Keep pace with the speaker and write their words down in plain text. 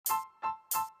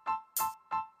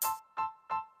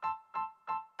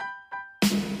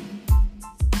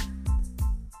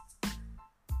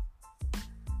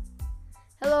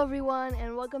Hello, everyone,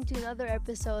 and welcome to another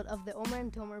episode of the Omar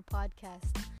and Tomer podcast.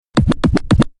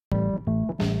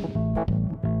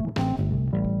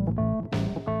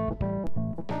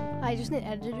 Hi, just an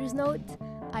editor's note.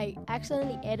 I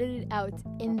accidentally edited out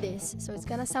in this, so it's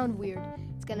gonna sound weird.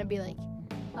 It's gonna be like,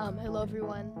 hello,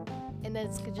 everyone, and then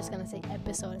it's just gonna say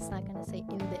episode. It's not gonna say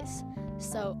in this.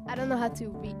 So I don't know how to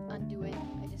undo it.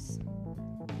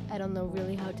 I don't know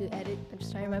really how to edit. I'm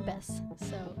just trying my best.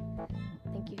 So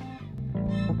thank you.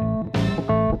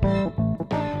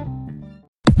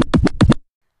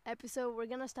 Episode, we're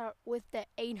gonna start with the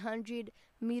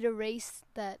 800-meter race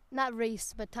but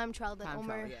time trial that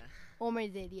Omar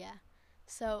did, yeah.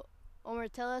 So Omar,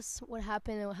 tell us what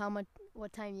happened and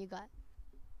what time you got.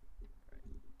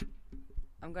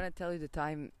 I'm gonna tell you the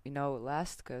time,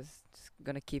 last, cause it's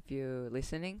gonna keep you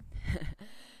listening.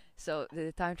 So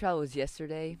the time trial was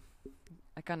yesterday.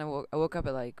 I woke up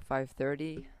at like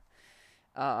 5:30.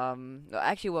 I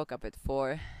actually woke up at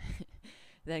 4.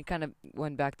 Then kind of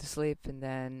went back to sleep, and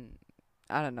then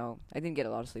I don't know. I didn't get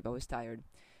a lot of sleep. I was tired.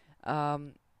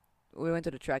 We went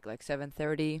to the track like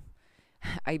 7:30.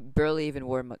 I barely even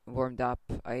warmed up.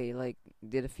 I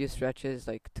did a few stretches,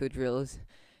 like 2 drills,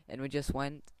 and we just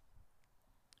went.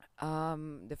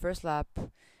 The first lap,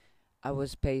 I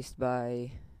was paced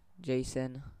by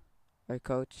Jason, our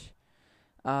coach.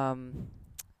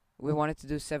 We wanted to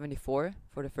do 74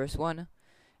 for the first one,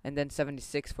 and then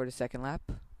 76 for the second lap.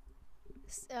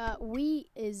 We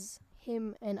is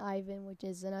him and Ivan, which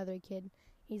is another kid.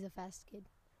 He's a fast kid.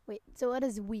 Wait, so what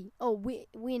is we? Oh, we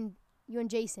and you and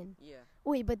Jason. Yeah.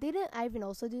 Wait, but didn't Ivan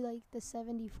also do like the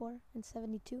 74 and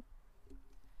 72?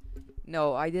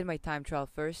 No, I did my time trial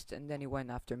first, and then he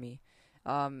went after me.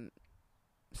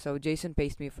 So Jason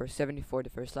paced me for 74 the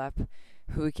first lap,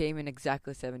 who came in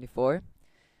exactly 74.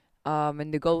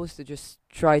 And the goal was to just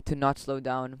try to not slow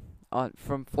down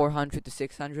from 400 to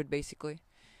 600 basically.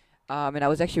 And I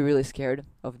was actually really scared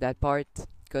of that part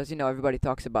because everybody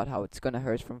talks about how it's gonna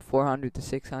hurt from 400 to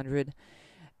 600,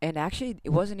 and actually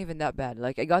it wasn't even that bad.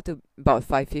 Like I got to about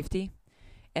 550,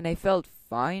 and I felt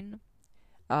fine.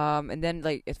 And then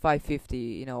like at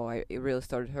 550, it really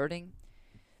started hurting.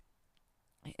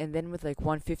 And then with like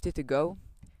 150 to go,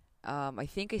 I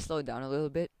think I slowed down a little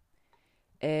bit,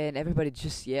 and everybody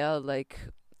just yelled like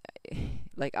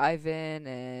Ivan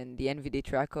and the NVD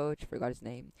track coach, forgot his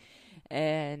name,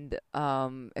 and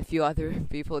a few other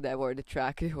people that were at the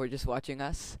track who were just watching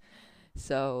us.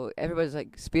 So everybody's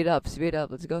like, speed up,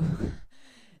 let's go.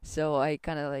 So I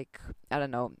kind of I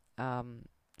don't know,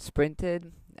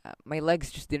 sprinted. My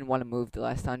legs just didn't want to move the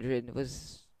last 100. It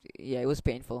was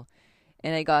painful.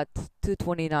 And I got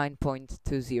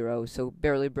 229.20, so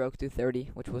barely broke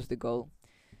 230, which was the goal.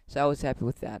 So I was happy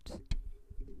with that.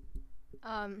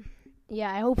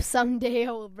 Yeah, I hope someday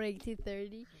I will break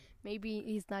 230. Maybe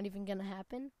it's not even gonna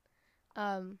happen.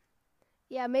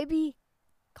 Yeah, maybe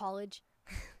college.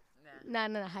 Nah,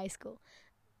 high school.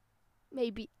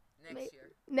 Maybe Next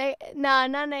year. Not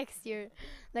next year.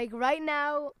 Like right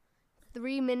now,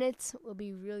 3 minutes will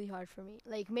be really hard for me.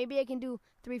 Like maybe I can do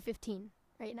 3:15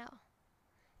 right now.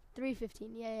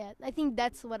 3:15. Yeah. I think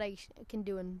that's what I can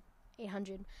do in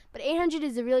 800. But 800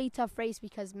 is a really tough race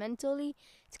because mentally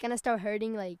it's gonna start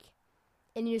hurting.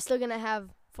 And you're still gonna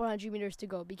have 400 meters to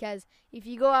go, because if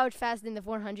you go out fast in the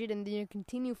 400 and then you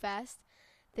continue fast,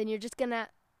 then you're just gonna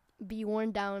be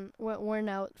worn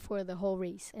out for the whole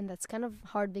race, and that's kind of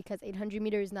hard because 800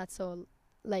 meters is not so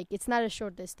it's not a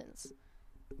short distance.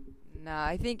 Nah,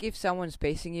 I think if someone's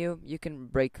pacing you, you can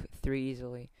break 3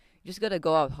 easily. You just gotta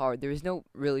go out hard. There is no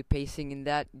really pacing in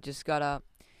that. You just gotta.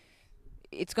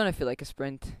 It's gonna feel like a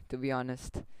sprint, to be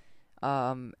honest.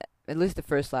 At least the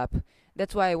first lap.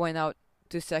 That's why I went out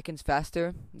 2 seconds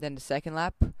faster than the second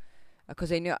lap,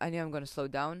 because I knew I'm gonna slow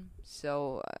down.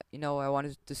 So I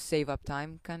wanted to save up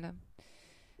time, kind of.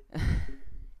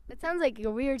 That sounds like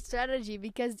a weird strategy,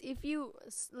 because if you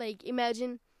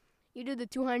imagine you do the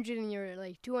 200 in your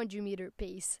 200-meter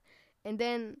pace, and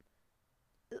then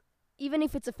even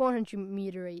if it's a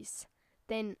 400-meter race,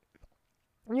 then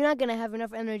you're not gonna have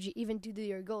enough energy even to do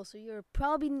your goal. So you're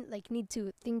probably need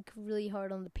to think really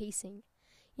hard on the pacing,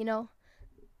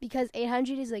 because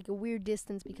 800 is a weird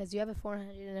distance, because you have a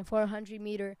 400, and a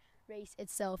 400-meter race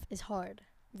itself is hard,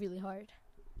 really hard.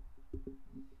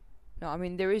 No, I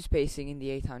mean there is pacing in the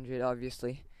 800,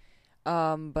 obviously,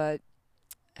 but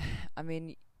I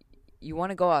mean you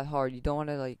want to go out hard. You don't want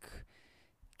to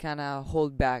kind of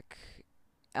hold back.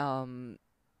 When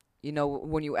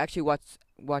you actually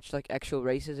watch actual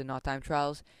races and not time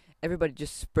trials, everybody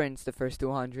just sprints the first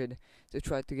 200 to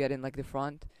try to get in the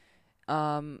front.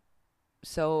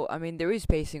 So I mean there is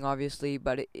pacing, obviously,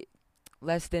 but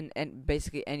less than and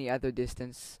basically any other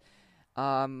distance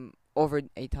over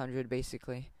 800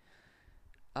 basically.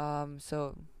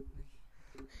 So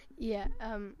Yeah.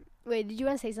 Wait, did you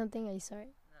want to say something? I'm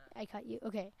sorry, I cut you.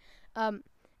 Okay. Um,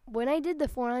 when I did the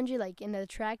 400, like in the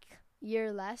track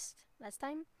year last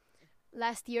time,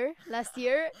 last year,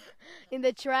 in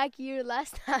the track year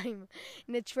last time,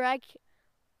 in the track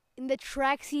in the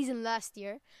track season last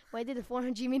year, when I did the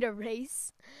 400-meter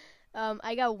race,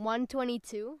 I got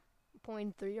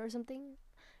 122.3 or something.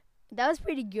 That was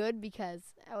pretty good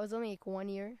because I was only like 1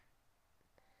 year.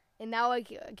 And now I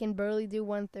can barely do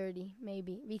 130,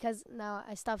 maybe. Because now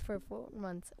I stopped for 4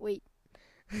 months. Wait.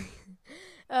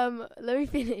 Let me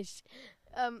finish.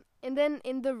 And then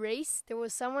in the race, there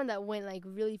was someone that went like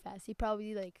really fast. He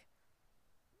probably did like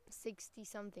 60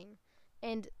 something.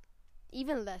 And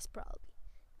even less probably.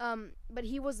 But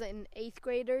he was an 8th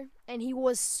grader. And he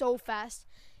was so fast.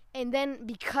 And then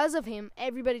because of him,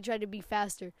 everybody tried to be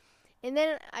faster. And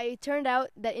then I turned out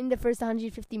that in the first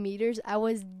 150 meters, I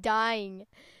was dying.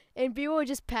 And people were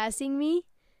just passing me.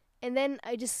 And then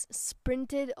I just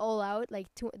sprinted all out, like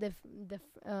the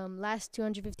last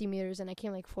 250 meters, and I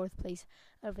came like 4th place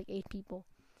out of like 8 people.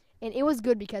 And it was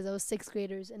good because I was 6th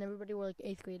graders, and everybody were like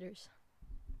 8th graders.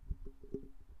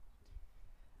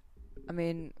 I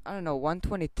mean, I don't know,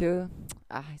 122.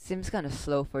 It seems kind of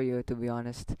slow for you, to be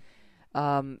honest.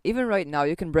 Even right now,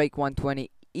 you can break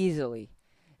 120 easily.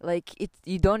 Like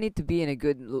you don't need to be in a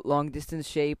good long distance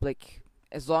shape. Like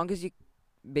as long as you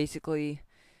basically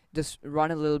just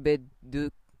run a little bit, do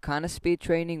kind of speed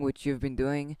training, which you've been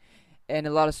doing, and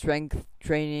a lot of strength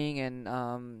training and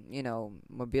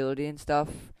mobility and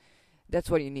stuff. That's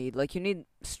what you need. Like you need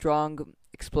strong,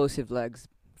 explosive legs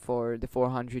for the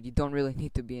 400. You don't really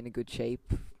need to be in a good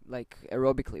shape, like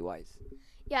aerobically wise.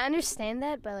 Yeah, I understand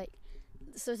that, but like,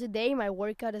 so today my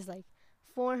workout is like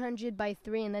 400 by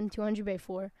 3 and then 200 by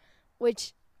 4,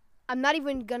 which I'm not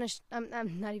even gonna. I'm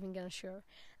not even gonna sure.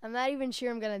 I'm not even sure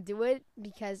I'm gonna do it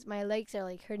because my legs are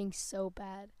like hurting so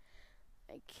bad.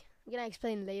 Like I'm gonna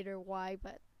explain later why,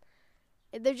 but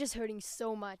they're just hurting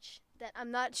so much that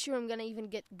I'm not sure I'm gonna even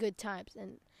get good times.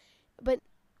 But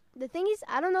the thing is,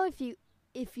 I don't know if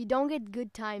you don't get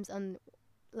good times on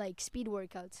like speed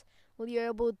workouts, will you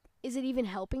able? Is it even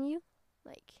helping you?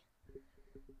 Like,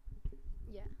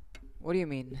 yeah. What do you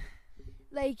mean?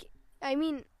 Like, I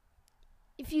mean,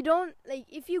 if you don't like,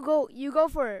 if you go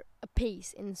for a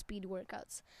pace in speed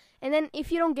workouts, and then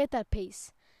if you don't get that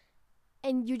pace,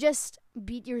 and you just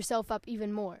beat yourself up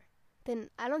even more,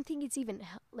 then I don't think it's even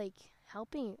like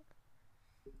helping you.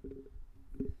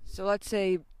 So let's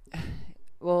say,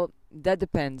 well, that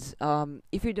depends.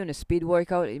 If you're doing a speed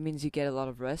workout, it means you get a lot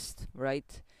of rest,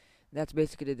 right? That's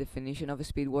basically the definition of a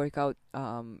speed workout.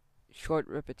 Short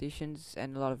repetitions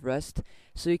and a lot of rest,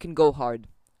 so you can go hard.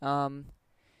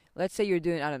 Let's say you're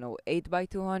doing, I don't know, 8 by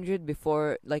 200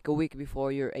 before, like a week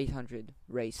before your 800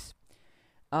 race.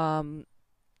 Um,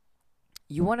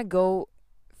 you want to go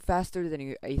faster than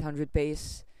your 800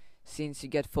 pace since you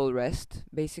get full rest,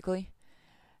 basically.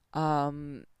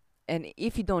 Um, and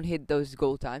if you don't hit those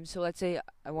goal times, so let's say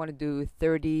I want to do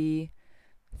 30,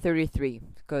 33,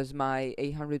 because my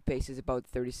 800 pace is about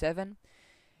 37.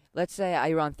 Let's say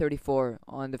I run 34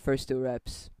 on the first 2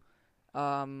 reps,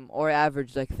 or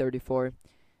average like 34.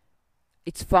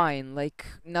 It's fine, like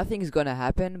nothing's gonna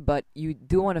happen, but you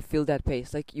do want to feel that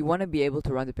pace. Like you want to be able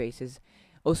to run the paces.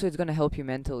 Also, it's gonna help you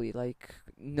mentally, like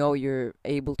know you're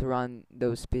able to run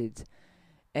those speeds.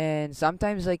 And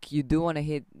sometimes, like you do want to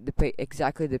hit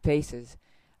exactly the paces,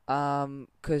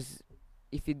 'cause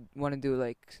if you want to do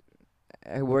like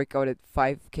a workout at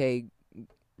 5K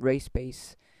race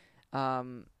pace,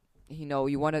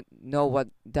 you want to know what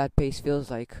that pace feels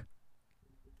like.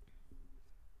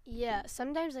 Yeah,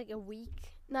 sometimes like a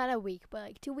week, not a week, but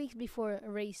like 2 weeks before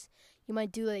a race, you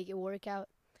might do like a workout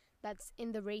that's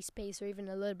in the race pace or even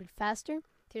a little bit faster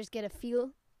to just get a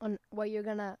feel on what you're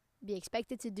gonna be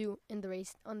expected to do in the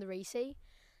race on the race day.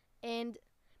 And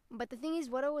but the thing is,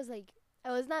 what I was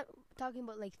not talking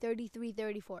about like 33,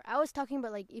 34. I was talking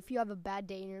about like if you have a bad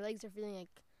day and your legs are feeling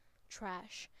like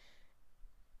trash.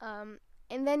 And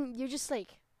then you're just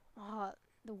like, oh,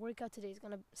 the workout today is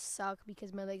gonna suck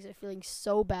because my legs are feeling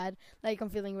so bad, like I'm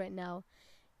feeling right now,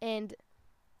 and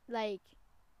like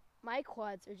my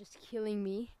quads are just killing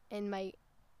me, and my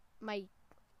my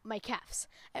calves.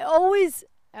 I always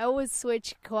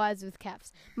switch quads with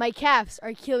calves. My calves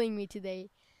are killing me today,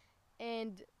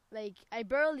 and like I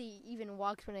barely even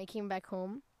walked when I came back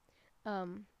home,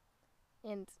 um,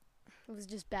 and it was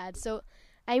just bad. So,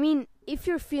 I mean, if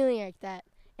you're feeling like that,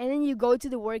 and then you go to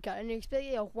the workout and you're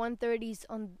expecting like 130s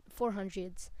on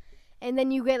 400s, and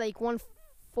then you get like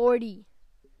 140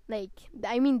 Like,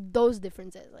 I mean those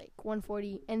differences, like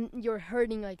 140, and you're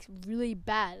hurting like really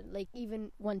bad, like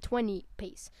even 120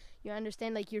 pace. You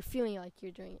understand? Like you're feeling like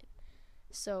you're doing it.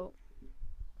 So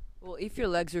Well, if your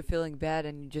legs are feeling bad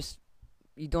and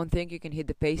you don't think you can hit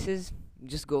the paces,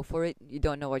 just go for it. You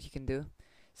don't know what you can do.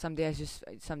 Some days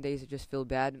I just feel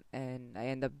bad and I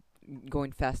end up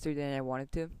going faster than I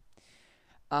wanted to.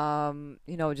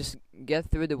 Just get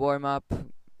through the warm up,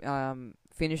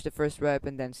 finish the first rep,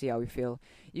 and then see how you feel.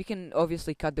 You can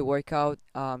obviously cut the workout,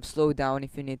 slow down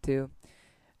if you need to.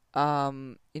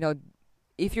 Um, you know,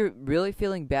 if you're really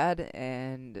feeling bad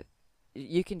and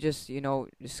you can just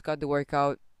cut the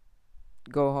workout,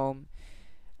 go home.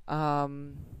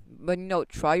 But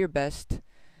try your best.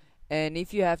 And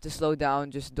if you have to slow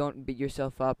down, just don't beat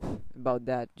yourself up about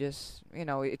that. Just,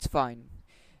 it's fine.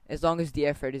 As long as the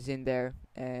effort is in there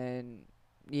and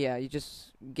yeah, you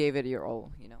just gave it your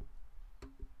all.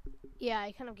 yeah,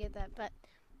 I kind of get that, but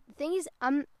the thing is,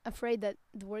 I'm afraid that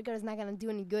the workout is not gonna do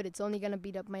any good. It's only gonna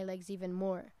beat up my legs even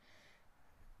more.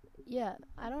 Yeah,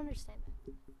 I don't understand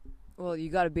that. Well, you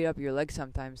gotta beat up your legs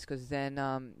sometimes, 'cause then,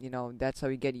 that's how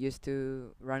you get used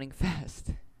to running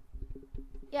fast.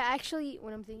 Yeah, actually,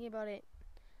 when I'm thinking about it,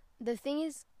 the thing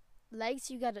is, legs,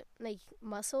 you gotta, like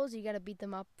muscles, you gotta beat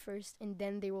them up first, and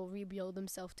then they will rebuild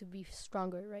themselves to be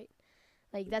stronger, right?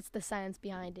 Like that's the science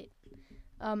behind it.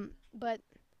 But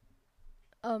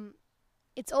um,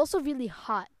 it's also really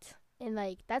hot, and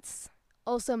like that's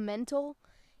also mental,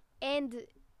 and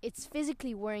it's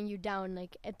physically wearing you down,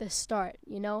 like at the start,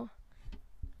 you know.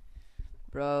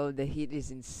 Bro, the heat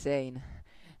is insane.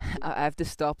 I have to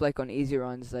stop like on easy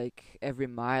runs like every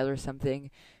mile or something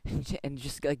and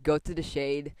just like go to the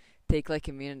shade, take like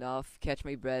a minute off, catch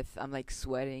my breath. I'm like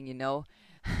sweating.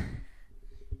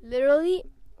 Literally,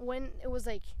 when it was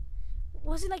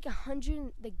it like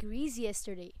 100 degrees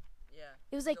yesterday? Yeah,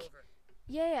 It was it's like, over.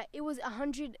 yeah, it was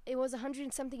 100. It was 100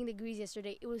 and something degrees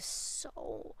yesterday. It was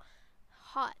so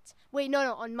hot. Wait,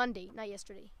 no, on Monday, not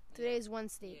yesterday. Today is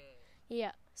Wednesday.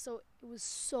 Yeah, so it was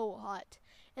so hot,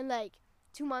 and like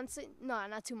 2 months, no,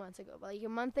 not 2 months ago, but like a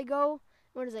month ago,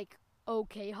 it was like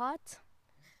okay hot,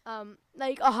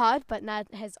 like a hot, but not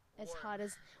as Warm. hot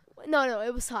as, no,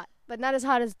 it was hot, but not as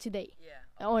hot as today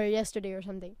Yeah. or yesterday or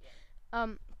something.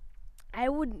 Um, I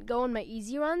would go on my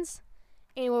easy runs,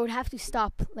 and I would have to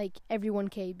stop like every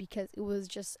 1K because it was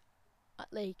just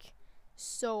like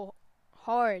so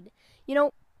hard. You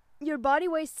know, your body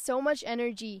wastes so much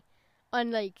energy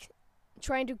on like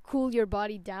trying to cool your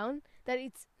body down that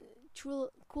it's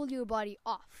cool your body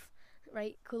off,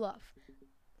 right? Cool off,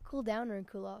 cool down or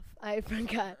cool off. I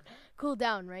forgot. Cool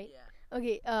down, right? Yeah.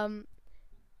 Okay.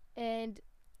 And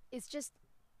it's just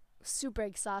super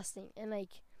exhausting, and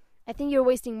like I think you're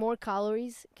wasting more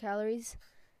calories.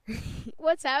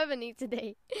 What's happening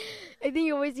today? I think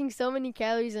you're wasting so many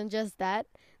calories on just that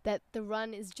the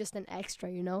run is just an extra.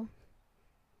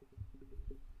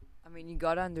 I mean, you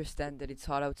gotta understand that it's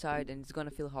hot outside and it's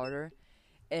gonna feel harder.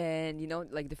 And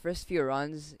like the first few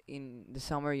runs in the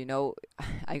summer,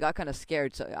 I got kind of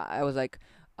scared. So I was like,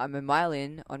 I'm a mile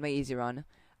in on my easy run.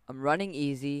 I'm running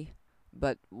easy,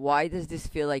 but why does this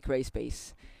feel like race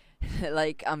pace?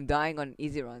 Like I'm dying on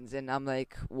easy runs, and I'm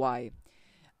like, why?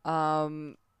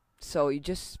 Um, so you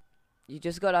just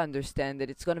gotta understand that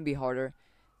it's gonna be harder.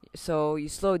 So you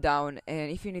slow down,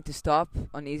 and if you need to stop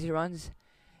on easy runs,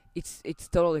 it's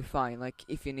totally fine. Like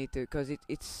if you need to, cause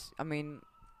it's I mean,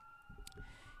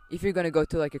 if you're gonna go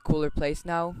to like a cooler place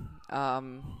now,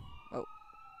 oh,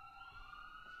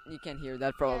 you can hear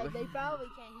that Yeah, probably. they probably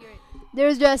can't hear it.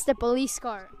 There's just a police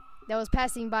car that was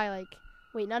passing by. Like,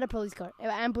 wait, not a police car, an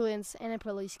ambulance and a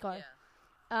police car.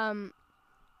 Um,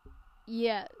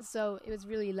 yeah. So it was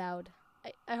really loud.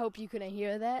 I hope you couldn't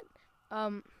hear that.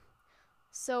 Um,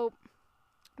 so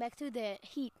back to the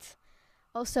heat.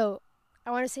 Also,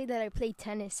 I want to say that I play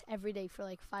tennis every day for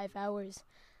like 5 hours.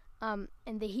 And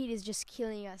the heat is just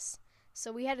killing us.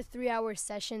 So we had a 3 hour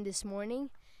session this morning.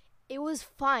 It was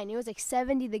fine. It was like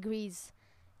 70 degrees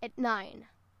at 9.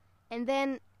 And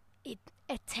then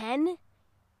at 10,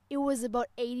 it was about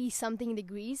 80 something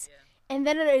degrees. And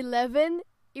then at 11,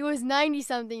 it was 90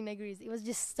 something degrees. It was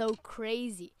just so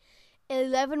crazy. At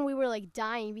 11, we were like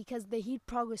dying because the heat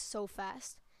progressed so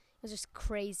fast. It was just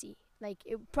crazy. Like,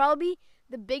 it probably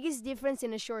the biggest difference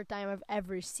in a short time I've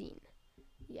ever seen.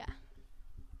 Yeah.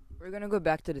 We're gonna go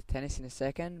back to the tennis in a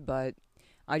second, but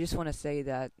I just want to say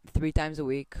that 3 times a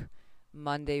week,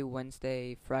 Monday,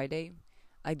 Wednesday, Friday,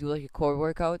 I do like a core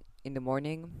workout in the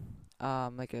morning,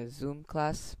 like a Zoom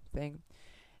class thing,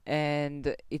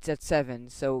 and it's at 7,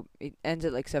 so it ends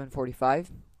at like 7:45,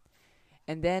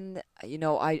 And then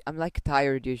I'm like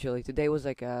tired usually. Today was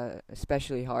like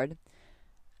especially hard.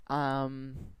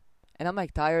 Um, and I'm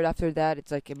like tired after that.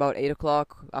 It's like about 8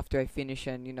 o'clock after I finish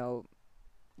and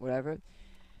whatever.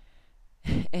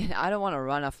 And I don't want to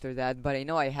run after that, but I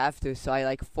know I have to, so I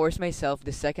like force myself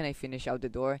the second I finish out the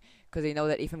door, because I know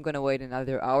that if I'm gonna wait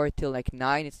another hour till like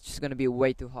 9, it's just gonna be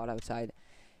way too hot outside.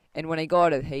 And when I go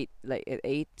out at 8,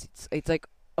 it's like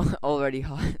already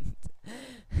hot.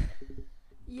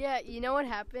 Yeah, you know what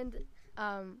happened?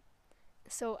 Um,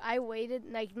 so I waited,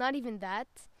 like not even that,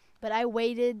 but I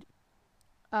waited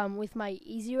with my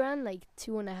easy run like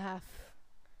 2.5,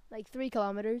 like 3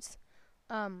 kilometers,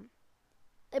 um,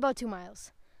 about 2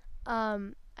 miles.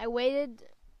 I waited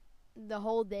the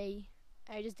whole day.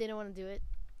 I just didn't want to do it,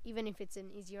 even if it's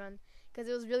an easy run, because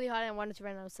it was really hot and I wanted to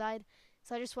run outside.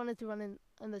 So I just wanted to run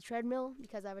on the treadmill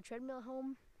because I have a treadmill at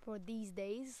home for these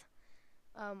days,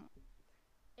 um,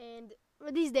 and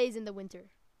for these days in the winter.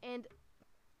 And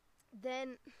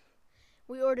then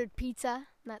we ordered pizza,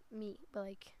 not me, but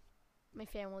like my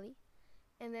family.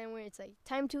 And then when it's like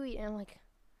time to eat, and I'm like,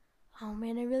 oh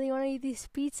man, I really want to eat this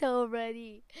pizza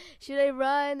already. Should I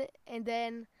run? And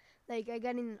then like I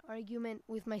got in an argument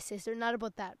with my sister, not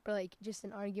about that, but like just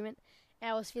an argument.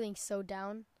 And I was feeling so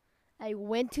down. I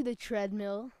went to the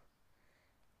treadmill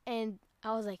and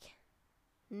I was like,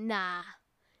 nah.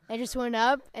 I just went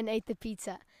up and ate the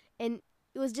pizza. And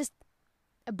it was just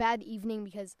a bad evening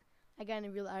because I got in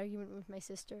a real argument with my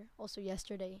sister also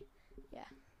yesterday. Yeah.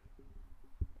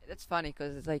 That's funny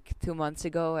because it's like 2 months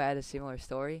ago I had a similar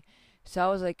story. So I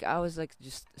was like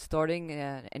just starting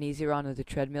an easy run on the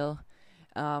treadmill.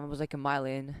 It was like a mile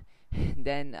in.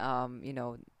 Then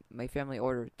my family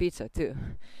ordered pizza too,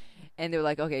 and they were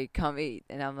like, "Okay, come eat."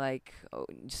 And I'm like, "Oh,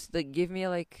 just like give me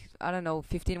like I don't know,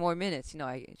 15 more minutes.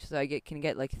 I just can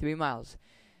get like 3 miles."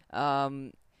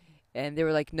 Um, and they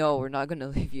were like, "No, we're not gonna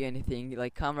leave you anything.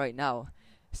 Like, come right now."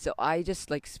 So I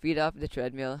just like speed up the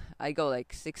treadmill. I go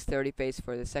like 6:30 pace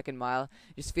for the second mile.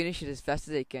 Just finish it as fast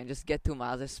as I can. Just get 2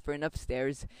 miles. I sprint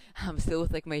upstairs. I'm still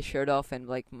with like my shirt off and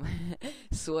like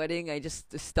sweating. I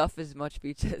just stuff as much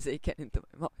pizza as I can into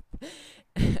my mouth.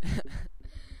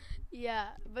 Yeah,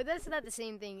 but that's not the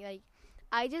same thing. Like,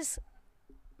 I just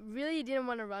really didn't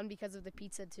want to run because of the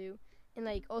pizza too. And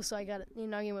like also I got in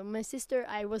an argument with my sister.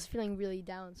 I was feeling really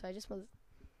down, so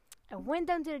I went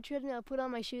down to the treadmill, I put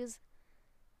on my shoes,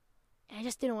 and I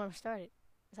just didn't want to start it.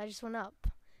 So I just went up.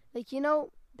 Like,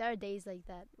 there are days like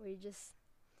that where you just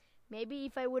maybe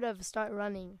if I would have started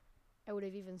running, I would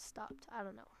have even stopped. I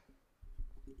don't know.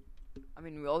 I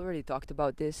mean, we already talked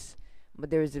about this, but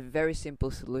there is a very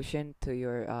simple solution to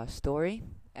your story,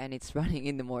 and it's running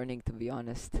in the morning. To be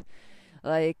honest,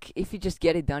 like if you just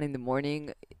get it done in the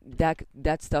morning,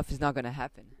 that stuff is not gonna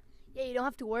happen. Yeah, you don't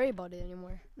have to worry about it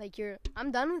anymore. Like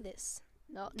I'm done with this.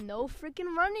 No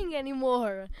freaking running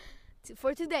anymore.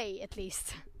 For today, at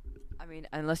least. I mean,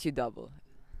 unless you double.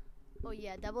 Oh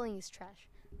yeah, doubling is trash.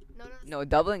 No, no. No,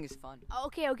 doubling is fun.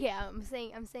 Okay. I'm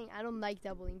saying I don't like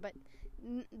doubling,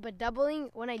 but doubling,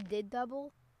 when I did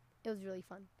double, it was really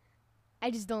fun.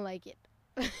 I just don't like it.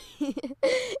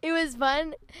 It was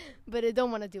fun, but I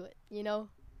don't want to do it.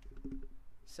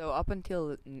 So up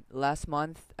until last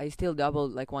month, I still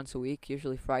doubled like once a week,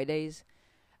 usually Fridays.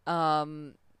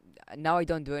 Um, Now I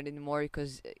don't do it anymore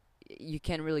because you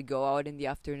can't really go out in the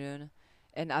afternoon,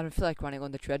 and I don't feel like running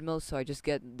on the treadmill, so I just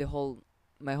get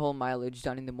my whole mileage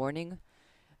done in the morning.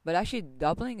 But actually,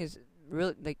 doubling is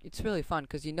really like it's really fun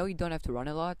because you don't have to run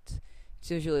a lot.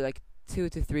 It's usually like 2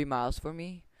 to 3 miles for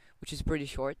me, which is pretty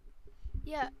short.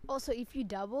 Yeah. Also, if you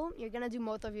double, you're gonna do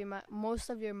most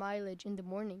of your mileage in the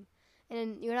morning, and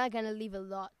then you're not gonna leave a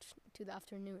lot to the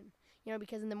afternoon.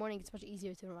 Because in the morning it's much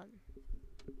easier to run.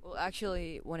 Well,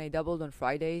 actually, when I doubled on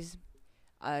Fridays,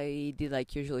 I did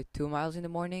like usually 2 miles in the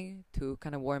morning to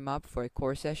kind of warm up for a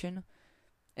core session,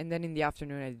 and then in the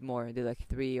afternoon I did more. I did like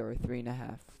 3 or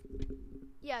 3.5.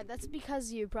 Yeah, that's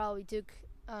because you probably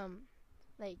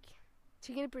like,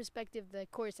 took into perspective the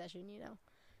core session.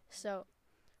 So,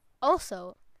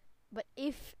 also, but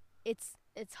if it's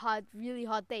hot, really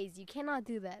hot days, you cannot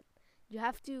do that. You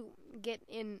have to get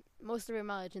in most of your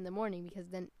mileage in the morning because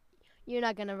then you're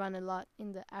not gonna run a lot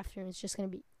in the afternoon. It's just gonna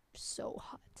be so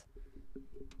hot.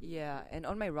 Yeah, and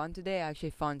on my run today, I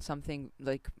actually found something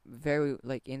like very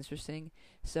like interesting.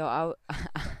 So I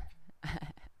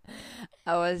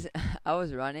was I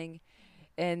was running,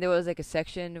 and there was like a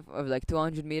section of like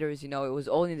 200 meters. It was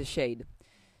all in the shade,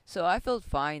 so I felt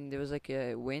fine. There was like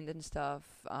a wind and stuff.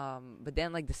 But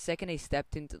then like the second I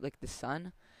stepped into like the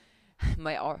sun,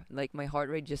 my heart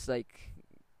rate just like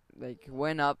like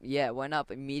went up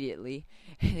immediately,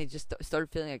 and it just started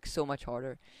feeling like so much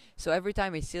harder. So every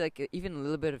time I see like even a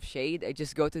little bit of shade, I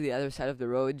just go to the other side of the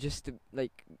road just to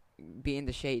like be in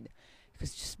the shade,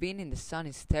 because just being in the sun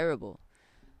is terrible.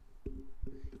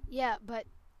 Yeah, but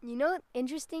you know,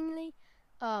 interestingly,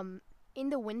 um, in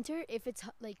the winter, if it's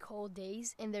like cold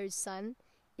days and there's sun,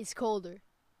 it's colder.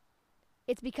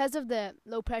 It's because of the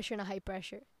low pressure and high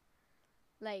pressure.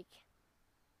 Like,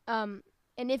 um,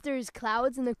 and if there's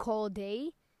clouds in the cold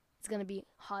day, it's gonna be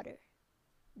hotter.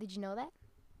 Did you know that?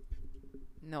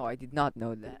 No, I did not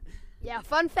know that. Yeah,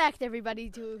 fun fact,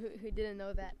 everybody, who didn't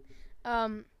know that.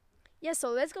 Um, yeah, so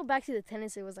let's go back to the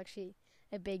tennis. It was actually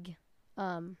a big,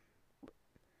 um,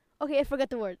 okay, I forgot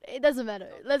the word. It doesn't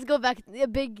matter. Let's go back. A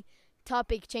big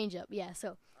topic change up. Yeah,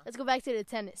 so let's go back to the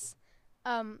tennis.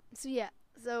 So yeah,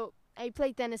 so I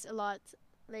played tennis a lot,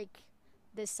 like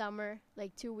this summer,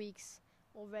 like 2 weeks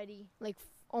already, like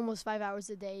almost 5 hours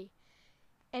a day,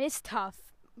 and it's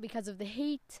tough because of the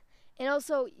heat. And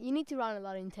also, you need to run a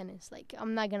lot in tennis. Like,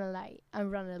 I'm not gonna lie, I'm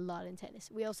running a lot in tennis.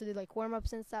 We also do like warm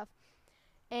ups and stuff.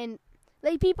 And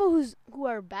like people who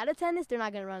are bad at tennis, they're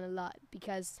not gonna run a lot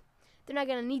because they're not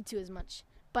gonna need to as much.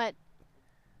 But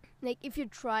like if you're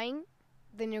trying,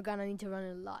 then you're gonna need to run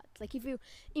a lot. Like if you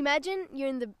imagine you're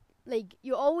in the like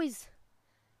you always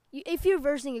if you're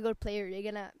versing a good player, you're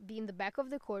gonna be in the back of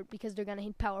the court because they're gonna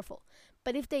hit powerful.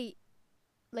 But if they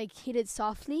like hit it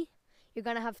softly, you're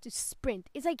gonna have to sprint.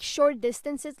 It's like short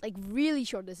distances, like really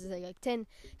short distances, like 10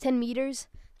 meters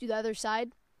to the other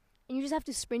side, and you just have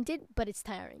to sprint it. But it's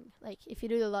tiring. Like if you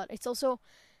do it a lot, it's also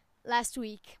last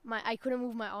week I couldn't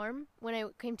move my arm when I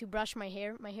came to brush my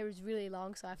hair. My hair is really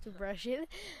long, so I have to brush it.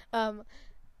 Um,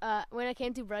 when I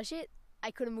came to brush it, I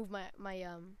couldn't move my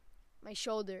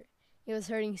shoulder. It was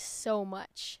hurting so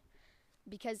much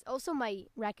because also my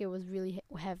racket was really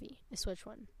heavy. I switched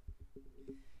one.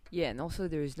 Yeah, and also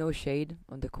there is no shade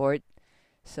on the court,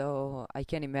 so I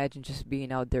can't imagine just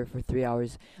being out there for 3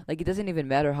 hours. Like it doesn't even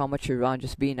matter how much you run,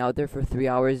 just being out there for 3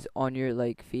 hours on your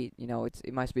like feet.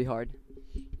 It must be hard.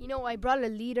 You know, I brought a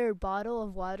liter bottle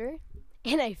of water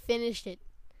and I finished it.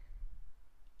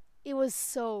 It was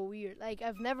so weird. Like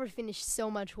I've never finished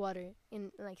so much water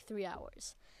in like 3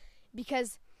 hours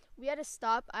because we had to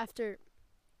stop after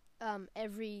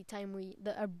every time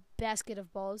our basket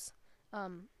of balls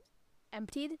um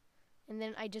emptied, and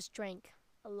then I just drank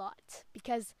a lot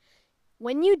because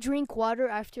when you drink water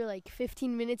after like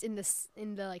 15 minutes in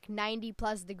the like 90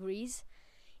 plus degrees,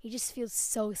 it just feels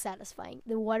so satisfying.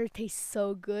 The water tastes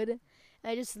so good.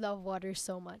 I just love water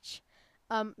so much.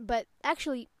 But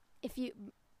actually, if you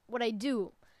what I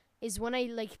do is when I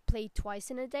like play twice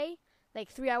in a day, like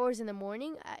 3 hours in the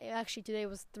morning. Actually, today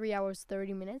was 3 hours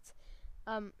 30 minutes.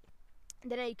 Um,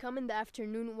 then I come in the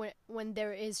afternoon when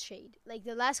there is shade. Like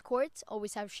the last courts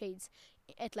always have shades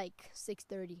at like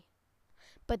 6:30,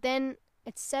 but then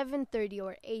at 7:30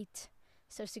 or 8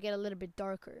 starts to get a little bit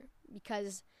darker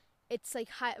because it's like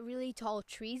really tall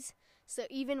trees. So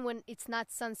even when it's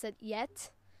not sunset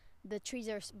yet, the trees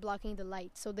are blocking the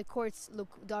light, so the courts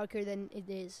look darker than it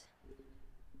is.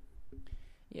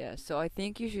 Yeah, so I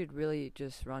think you should really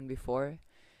just run before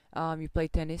you play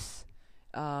tennis.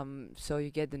 So you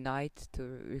get the night to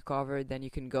recover, then you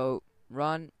can go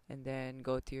run and then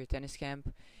go to your tennis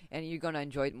camp, and you're gonna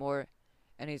enjoy it more.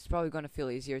 And it's probably gonna feel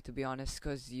easier, to be honest,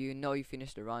 because you know you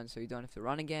finished the run, so you don't have to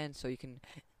run again. So you can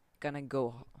gonna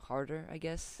go harder, I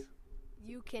guess.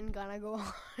 You can gonna go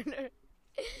harder.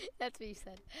 That's what you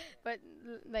said. But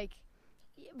like,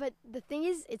 but the thing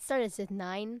is, it starts at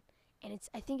 9, and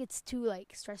I think it's too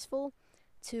like stressful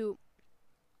to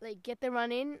like get the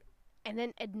run in, and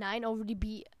then at 9 already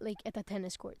be like at the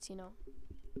tennis courts. You know.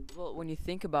 Well, when you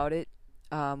think about it,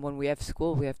 when we have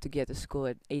school, we have to get to school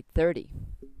at 8:30.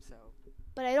 So.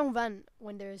 But I don't run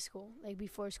when there is school, like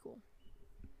before school.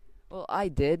 Well, I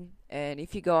did, and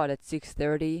if you go out at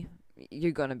 6:30,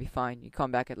 you're gonna be fine. You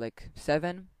come back at like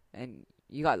 7, and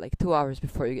you got like 2 hours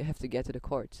before you have to get to the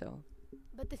court. So.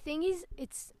 But the thing is,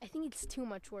 I think it's too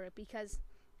much work because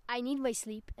I need my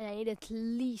sleep, and I need at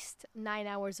least 9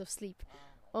 hours of sleep.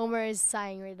 Omar is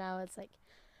sighing right now. It's like,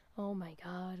 oh my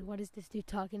god, what is this dude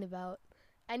talking about?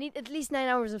 I need at least 9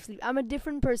 hours of sleep. I'm a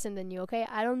different person than you, okay?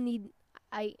 I don't need.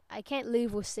 I can't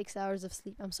live with 6 hours of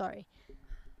sleep. I'm sorry.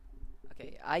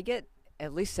 Okay, I get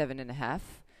at least 7.5,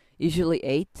 usually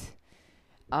 8.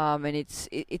 And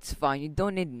it's fine. You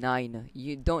don't need 9.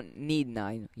 You don't need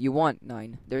 9. You want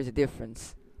 9. There's a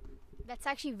difference. That's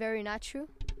actually very not true.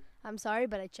 I'm sorry,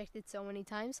 but I checked it so many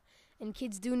times, and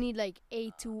kids do need like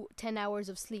 8 to 10 hours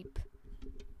of sleep.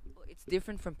 Well, it's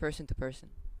different from person to person.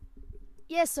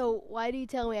 Yeah, so why do you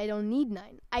tell me I don't need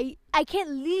 9? I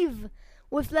can't live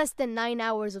with less than 9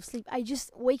 hours of sleep, I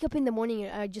just wake up in the morning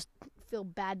and I just feel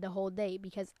bad the whole day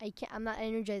because I can't. I'm not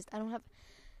energized. I don't have.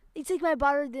 It's like my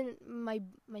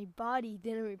body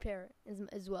didn't repair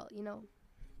as well. You know.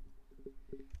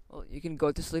 Well, you can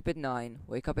go to sleep at 9,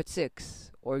 wake up at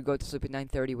 6, or go to sleep at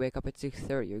 9:30, wake up at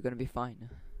 6:30. You're gonna be fine.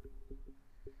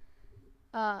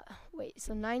 Uh, Wait.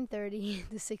 So 9:30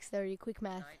 to 6:30. Quick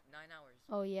math. 9 hours.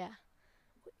 Oh yeah.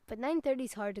 But 9:30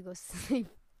 is hard to go sleep.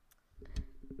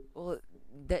 Well,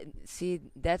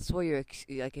 that's where your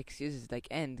excuses like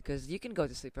end, because you can go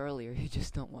to sleep earlier. You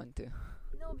just don't want to.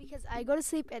 No, because I go to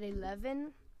sleep at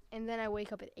 11, and then I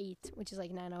wake up at 8, which is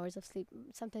like 9 hours of sleep.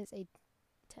 Sometimes 8,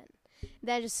 10.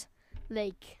 Then I just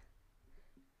like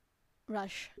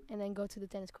rush and then go to the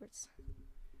tennis courts.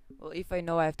 Well, if I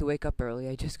know I have to wake up early,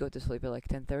 I just go to sleep at like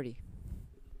 10:30.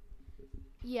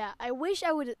 Yeah, I wish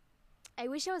I would. I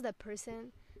wish I was that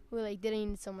person who like didn't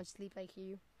need so much sleep like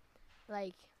you.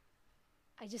 Like,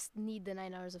 I just need the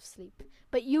 9 hours of sleep.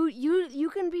 But you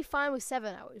can be fine with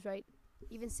 7 hours, right?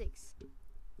 Even 6.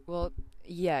 Well,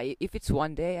 yeah, if it's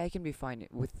one day, I can be fine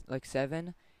with like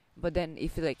 7. But then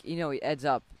if it adds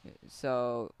up.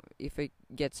 So if I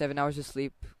get 7 hours of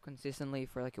sleep consistently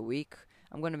for like a week,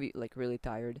 I'm gonna be like really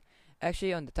tired.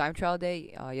 Actually, on the time trial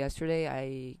day, yesterday,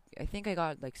 I think I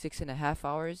got like 6.5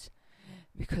 hours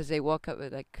because I woke up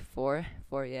at like 4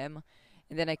 a.m.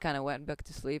 and then I kind of went back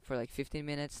to sleep for like 15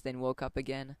 minutes, then woke up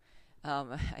again.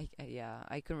 Yeah,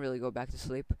 I couldn't really go back to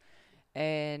sleep,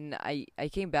 and I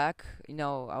came back.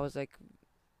 I was like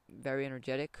very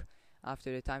energetic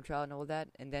after the time trial and all that,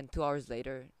 and then 2 hours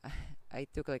later, I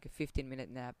took like a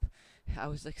 15-minute nap. I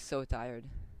was like so tired.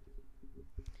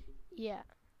 Yeah.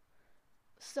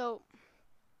 So,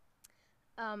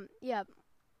 yeah.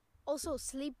 Also,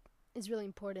 sleep is really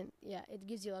important. Yeah, it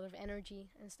gives you a lot of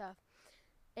energy and stuff.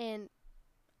 And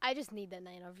I just need that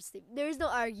 9 hours of sleep. There is no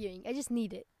arguing. I just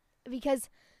need it because,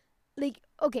 like,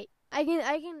 okay, I'm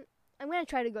gonna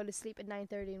try to go to sleep at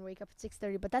 9:30 and wake up at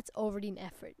 6:30, but that's already an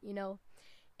effort.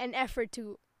 An effort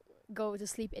to go to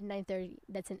sleep at 9:30.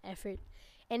 That's an effort.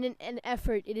 And an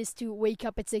effort it is to wake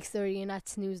up at 6:30 and not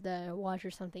snooze the watch or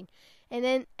something. And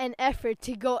then an effort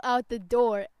to go out the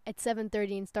door at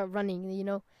 7:30 and start running.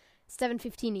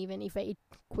 7:15 even if I eat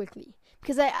quickly.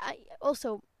 Because I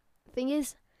also thing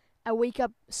is I wake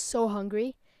up so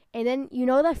hungry, and then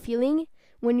that feeling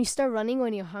when you start running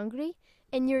when you're hungry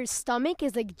and your stomach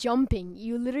is like jumping.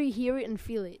 You literally hear it and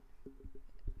feel it.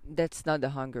 That's not the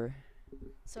hunger.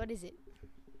 So what is it?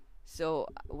 So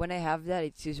when I have that,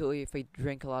 it's usually if I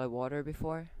drink a lot of water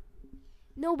before.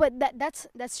 No, but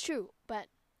that's true. But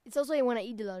it's also when I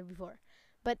eat a lot before.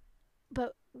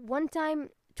 But one time,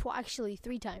 actually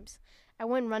 3 times, I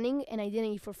went running and I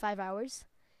didn't eat for 5 hours,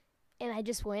 and I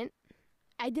just went.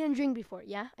 I didn't drink before.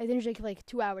 Yeah, I didn't drink like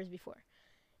 2 hours before,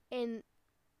 and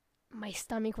my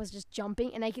stomach was just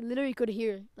jumping, and I literally could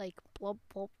hear like plop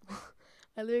plop.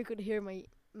 I literally could hear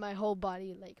my whole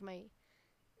body, like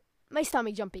my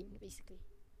stomach jumping basically.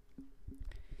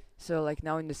 So like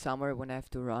now in the summer when I have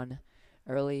to run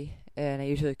early, and I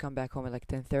usually come back home at like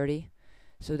 10:30.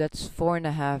 So that's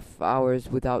 4.5 hours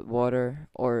without water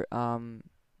or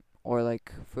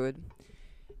like food.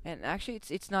 And actually,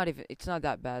 it's not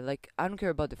that bad. Like I don't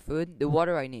care about the food, the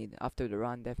water I need after the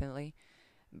run definitely.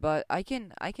 But I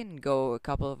can go a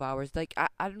couple of hours. Like I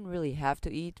don't really have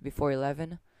to eat before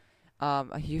 11.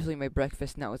 Usually my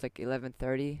breakfast now is like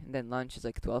 11:30, and then lunch is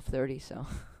like 12:30. So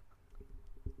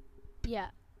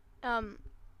Yeah.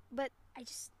 But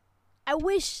I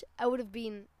wish I would have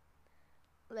been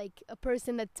like a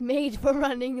person that's made for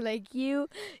running like you.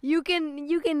 You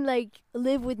can like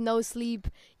live with no sleep.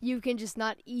 You can just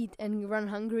not eat and run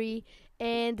hungry,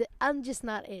 and I'm just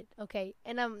not it, okay?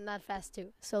 And I'm not fast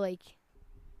too. So like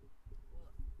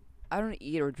I don't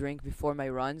eat or drink before my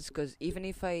runs, cause even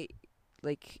if I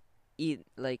like eat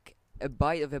like a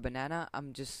bite of a banana,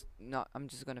 I'm just not. I'm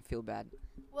just gonna feel bad.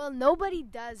 well, nobody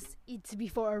does eat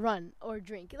before a run or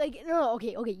drink. Like no,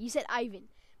 okay, you said Ivan.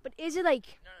 But is it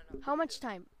like how much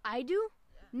time? I do?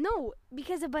 No,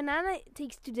 because a banana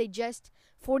takes to digest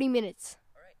 40 minutes.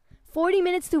 40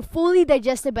 minutes to fully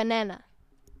digest a banana.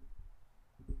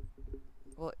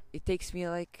 Well, it takes me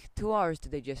like 2 hours to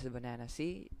digest a banana.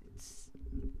 See,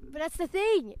 But that's the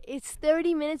thing. It's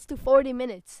 30 minutes to 40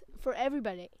 minutes for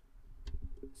everybody.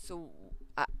 so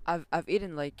I've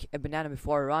eaten like a banana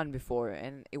before a run before,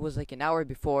 and it was like an hour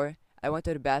before. I went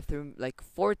to the bathroom like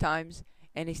 4 times,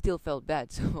 and I still felt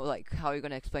bad. So like, how are you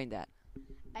gonna explain that?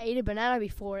 I ate a banana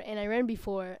before and I ran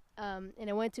before and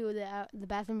I went to the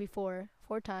bathroom before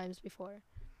 4 times before.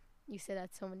 You said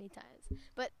that so many times.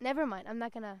 But never mind. I'm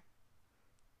not going to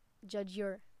judge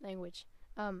your language.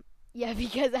 Yeah,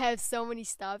 because I have so many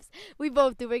stops. We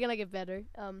both do. We're gonna get better.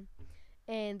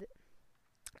 And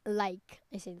like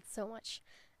I said so much.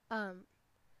 Um,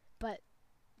 but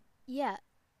yeah,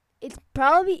 it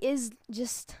probably is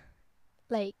just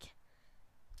like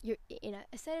I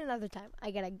said it another time.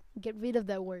 I gotta get rid of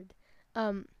that word.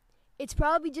 Um, it's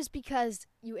probably just because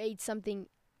you ate something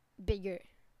bigger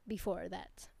before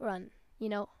that run. You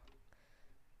know,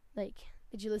 like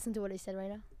did you listen to what I said right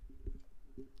now?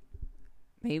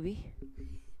 Maybe.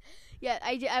 Yeah,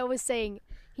 I was saying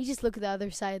he just looked at the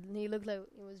other side and he looked like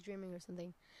he was dreaming or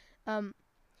something. Um,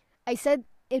 I said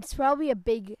it's probably a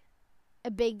big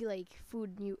like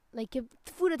food you like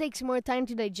food that takes more time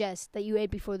to digest that you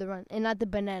ate before the run and not the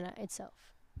banana itself.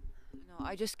 No,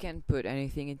 I just can't put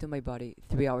anything into my body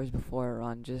 3 hours before a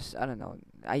run. Just I don't know.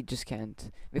 I just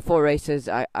can't. Before races,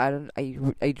 I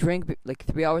drink like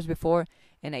 3 hours before,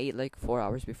 and I eat like 4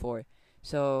 hours before.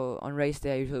 So on race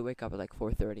day, I usually wake up at like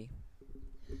 4:30.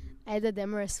 I had the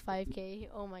Demarest 5K.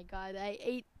 Oh my god, I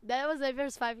ate. That was my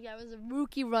first 5K. I was a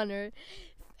rookie runner.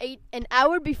 Ate an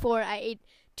hour before. I ate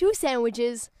two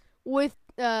sandwiches with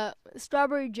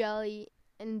strawberry jelly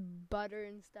and butter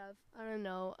and stuff. I don't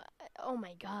know. Oh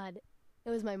my god, it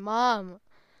was my mom.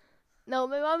 No,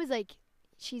 my mom is like,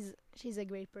 she's a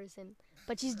great person,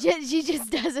 but she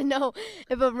just doesn't know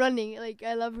about running. Like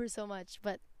I love her so much,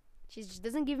 but she just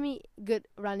doesn't give me good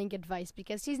running advice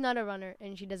because she's not a runner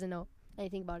and she doesn't know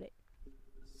anything about it.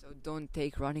 So don't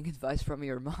take running advice from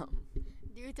your mom.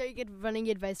 Do you take running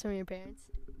advice from your parents?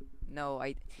 No,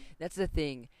 I. That's the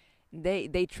thing. They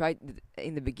tried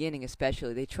in the beginning,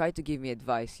 especially. They tried to give me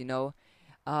advice,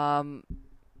 um,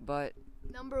 but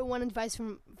Number one advice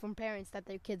from parents that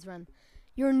their kids run: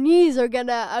 your knees are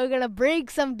gonna break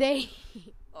someday.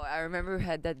 oh, I remember we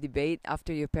had that debate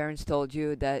after your parents told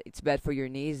you that it's bad for your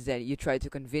knees. That you tried to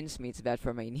convince me it's bad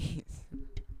for my knees.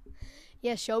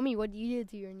 Yeah, show me what you did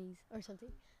to your knees or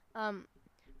something. Um,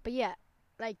 but yeah,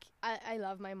 like I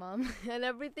love my mom and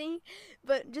everything,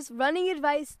 but just running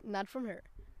advice not from her.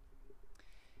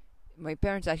 My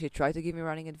parents actually tried to give me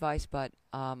running advice, but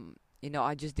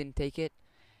I just didn't take it,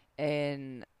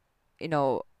 and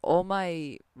all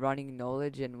my running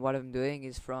knowledge and what I'm doing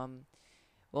is from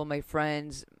my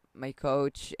friends, my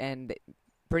coach, and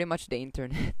pretty much the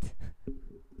internet.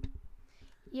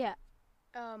 Yeah.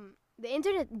 The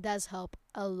internet does help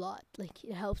a lot. Like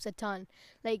it helps a ton.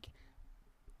 Like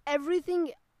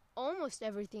everything, almost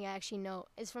everything I actually know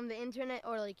is from the internet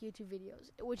or like YouTube videos,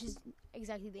 which is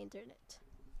exactly the internet.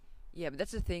 Yeah, but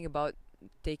that's the thing about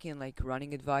taking like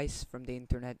running advice from the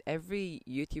internet. Every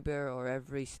YouTuber or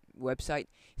every website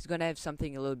is gonna have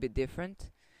something a little bit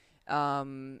different,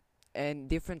 um, and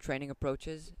different training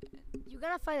approaches. You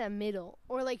gotta find a middle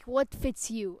or like what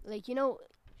fits you. Like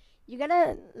you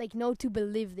gotta like know to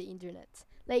believe the internet.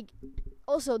 Like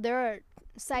also there are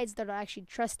sites that are actually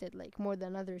trusted like more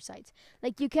than other sites.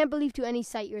 Like you can't believe to any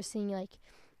site you're seeing like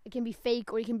it can be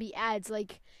fake or it can be ads.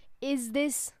 Like is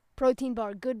this protein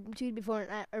bar good to eat before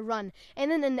a run? And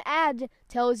then an ad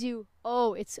tells you,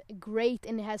 oh, it's great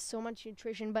and it has so much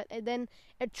nutrition. But then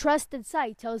a trusted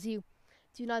site tells you,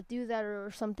 do not do that or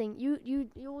something. You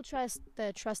will trust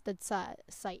the trusted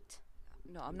site.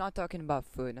 No, I'm not talking about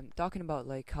food. I'm talking about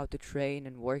like how to train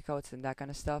and workouts and that kind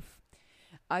of stuff.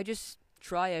 I just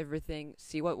try everything,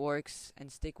 see what works,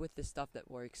 and stick with the stuff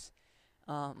that works.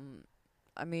 Um,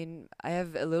 I mean, I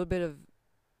have a little bit of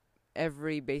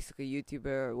every basically YouTuber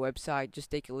or website.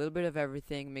 Just take a little bit of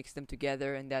everything, mix them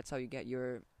together, and that's how you get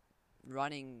your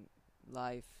running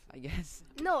life, I guess.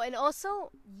 No, and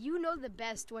also you know the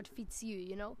best what fits you.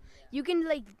 You can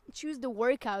like choose the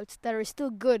workouts that are still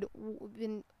good.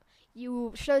 When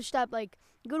you searched up like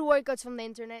good workouts from the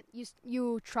internet,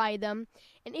 you try them,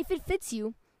 and if it fits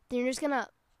you, then you're just gonna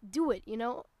do it.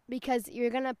 Because you're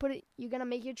gonna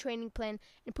make your training plan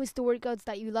and put the workouts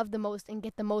that you love the most and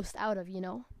get the most out of.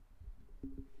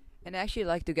 And I actually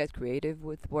like to get creative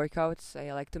with workouts.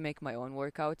 I like to make my own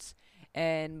workouts.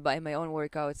 And by my own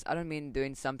workouts, I don't mean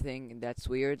doing something that's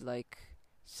weird like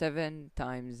 7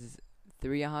 times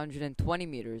 320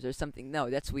 meters or something. No,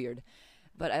 that's weird.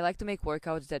 But I like to make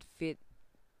workouts that fit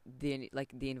the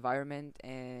environment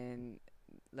and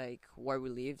like where we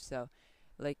live. So,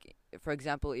 like for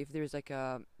example, if there's like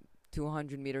a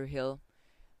 200-meter hill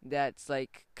that's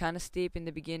like kind of steep in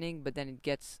the beginning, but then it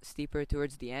gets steeper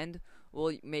towards the end.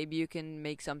 Well, maybe you can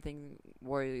make something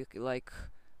where you like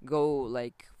go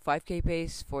like 5K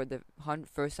pace for the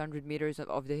first 100 meters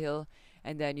of the hill,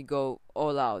 and then you go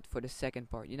all out for the second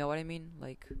part. You know what I mean?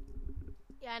 Like,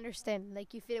 Yeah, I understand.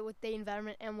 Like you fit it with the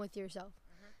environment and with yourself.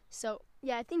 So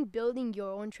yeah, I think building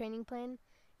your own training plan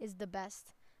is the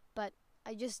best. But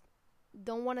I just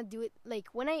don't want to do it like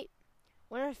when I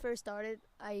when I first started,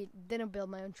 I didn't build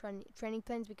my own training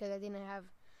plans because I didn't have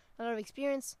a lot of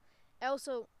experience. I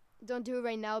also don't do it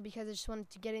right now because I just wanted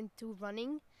to get into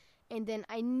running, and then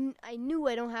I knew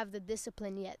I don't have the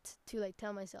discipline yet to like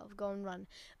tell myself go and run.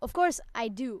 Of course I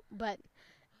do, but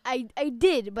I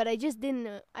did, but I just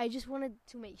didn't. I just wanted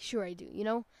to make sure I do, you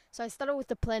know. So I started with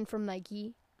the plan from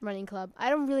Nike Running Club. I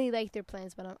don't really like their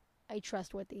plans, but I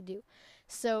trust what they do.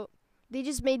 So they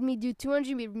just made me do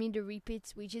 200-meter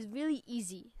repeats, which is really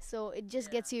easy. So it just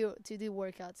gets you to do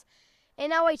workouts.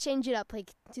 And now I change it up.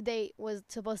 Like today was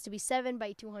supposed to be 7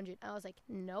 by 200. I was like,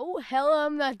 no, hell,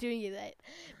 I'm not doing it that,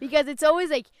 because it's always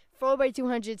like 4 by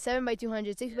 200, 7 by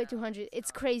 200, 6 by 200.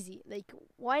 It's crazy. Like,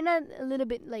 why not a little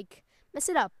bit like mess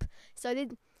it up? So I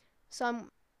did. So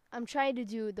I'm trying to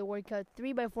do the workout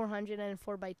 3 by 400 and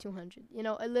 4 by 200. You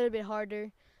know, a little bit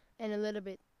harder and a little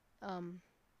bit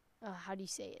how do you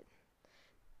say it?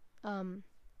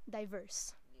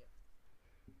 Diverse.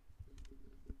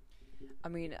 I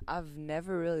mean, I've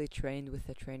never really trained with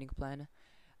a training plan.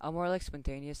 I'm more like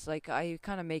spontaneous. Like I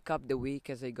kind of make up the week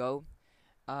as I go.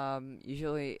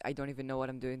 Usually I don't even know what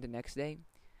I'm doing the next day.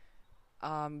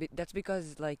 That's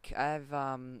because like I've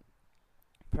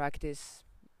practice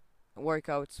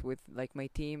workouts with like my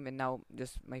team and now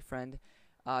just my friend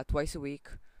twice a week,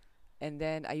 and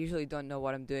then I usually don't know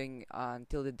what I'm doing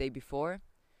until the day before.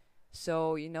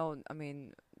 So I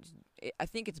mean, I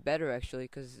think it's better actually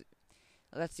because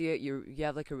let's say you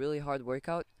have like a really hard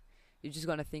workout. You're just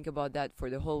gonna think about that for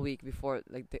the whole week before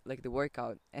like the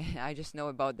workout, and I just know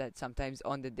about that sometimes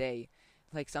on the day,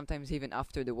 like sometimes even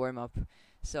after the warm up.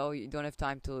 So you don't have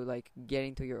time to like get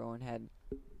into your own head.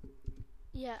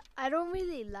 Yeah, I don't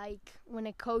really like when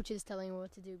a coach is telling me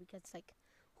what to do because it's like,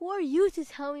 who are you to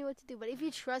tell me what to do? But if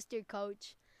you trust your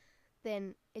coach,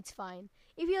 then it's fine.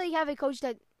 If you like have a coach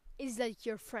that is like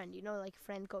your friend, you know, like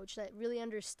friend coach that really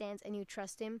understands and you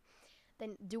trust him,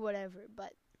 then do whatever.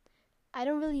 But I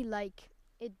don't really like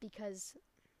it because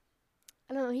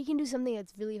I don't know, he can do something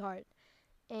that's really hard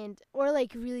and or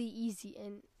like really easy,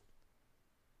 and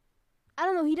I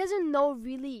don't know, he doesn't know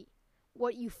really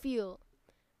what you feel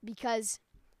because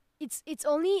it's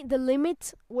only the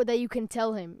limit that you can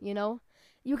tell him, you know?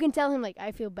 You can tell him like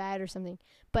I feel bad or something,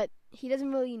 but he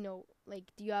doesn't really know like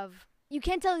you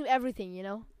can't tell him everything, you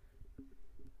know?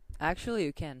 Actually,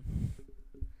 you can.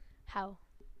 How?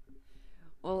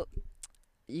 Well,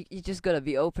 you just gotta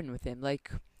be open with him.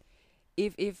 Like,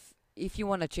 if you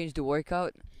wanna change the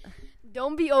workout,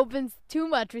 Don't be open too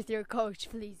much with your coach,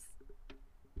 please.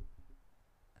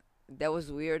 that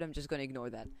was weird. I'm just gonna ignore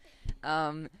that.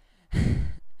 Um,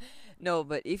 no,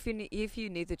 but if you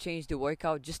need to change the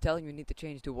workout, just tell him you need to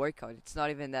change the workout. It's not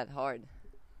even that hard.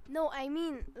 No, I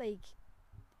mean like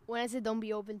when I said don't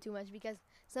be open too much because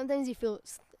sometimes you feel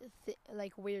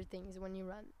like weird things when you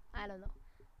run. I don't know,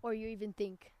 or you even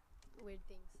think weird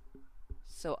things.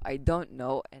 So I don't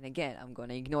know, and again, I'm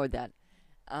gonna ignore that.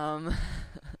 Um,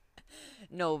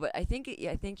 no, but I think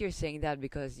you're saying that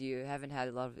because you haven't had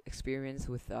a lot of experience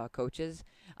with coaches.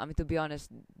 I mean, to be honest,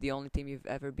 the only team you've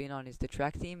ever been on is the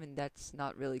track team, and that's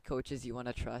not really coaches you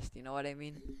wanna trust. You know what I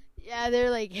mean? Yeah, they're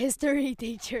like history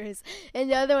teachers, and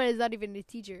the other one is not even a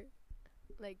teacher.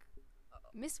 Like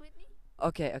Miss Whitney.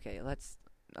 Okay, okay.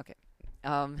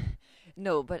 Um,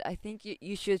 no, but I think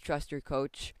you should trust your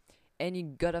coach, and you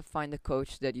gotta find a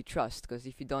coach that you trust. Because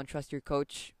if you don't trust your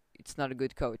coach, it's not a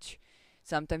good coach.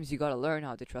 Sometimes you gotta learn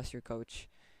how to trust your coach.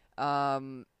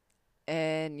 Um,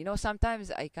 and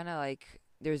sometimes I kind of like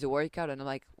there's a workout, and I'm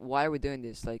like, why are we doing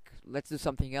this? Like, let's do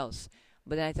something else.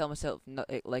 But then I tell myself, no,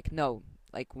 like no,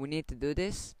 like we need to do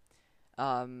this.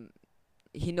 Um,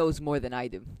 he knows more than I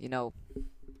do.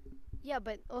 Yeah,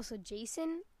 but also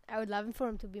Jason, I would love for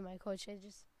him to be my coach.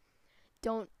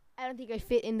 Don't. I don't think I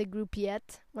fit in the group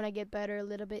yet. When I get better a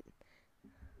little bit.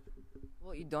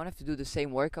 Well, you don't have to do the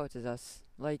same workouts as us.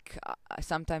 Like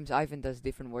sometimes Ivan does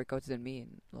different workouts than me,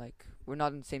 and like we're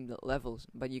not on the same levels.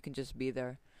 But you can just be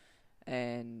there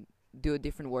and do a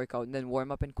different workout, and then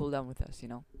warm up and cool down with us.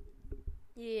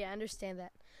 Yeah, I understand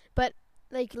that. But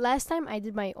like last time I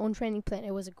did my own training plan,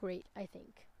 it was great, I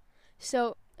think.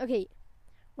 So, okay,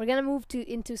 we're going to move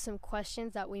into some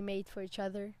questions that we made for each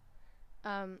other.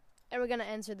 And we're going to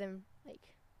answer them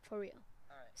like for real.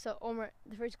 All right. So, Omar,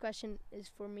 the first question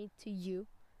is for me to you.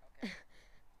 Okay.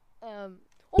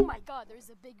 Oh my god, there's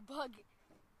a big bug.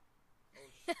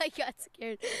 I got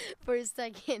scared for a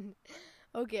second.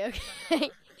 Okay.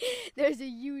 There's a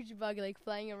huge bug like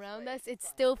flying around us. It's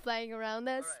still flying around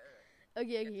us. All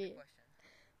right. Okay.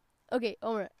 Okay,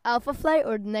 Omar, Alphafly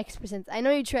or next percent? I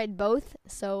know you tried both,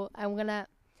 so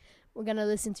we're gonna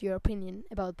listen to your opinion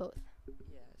about both.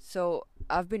 Yeah. So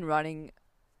I've been running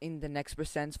in the next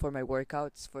percents for my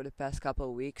workouts for the past couple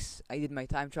of weeks. I did my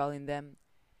time trial in them,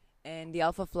 and the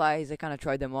Alpha Flies, I kind of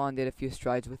tried them on, did a few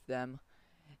strides with them,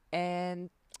 and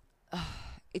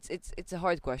it's a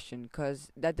hard question because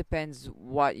that depends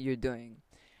what you're doing.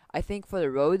 I think for the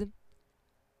road,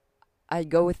 I'd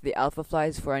go with the Alpha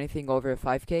Flies for anything over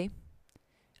 5K.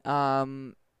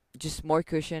 Um, just more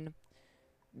cushion.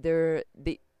 They're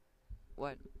the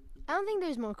what? I don't think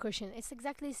there's more cushion. It's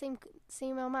exactly the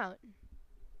same amount.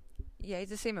 Yeah,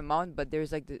 it's the same amount, but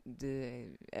there's like the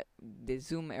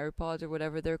Zoom AirPods or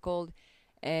whatever they're called,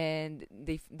 and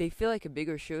they feel like a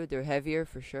bigger shoe. They're heavier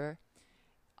for sure.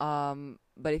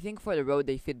 But I think for the road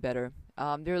they fit better.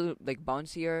 They're like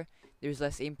bouncier. There's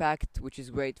less impact, which is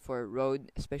great for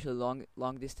road, especially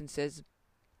long distances.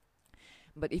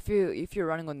 But if you're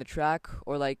running on the track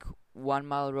or like 1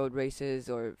 mile road races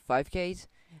or 5Ks,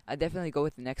 I definitely go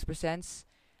with the next percents.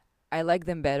 I like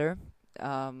them better.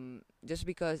 Just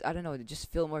because I don't know, they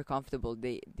just feel more comfortable.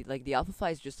 They like the Alpha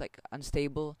Fly is just like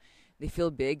unstable. They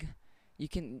feel big.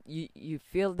 You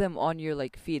feel them on your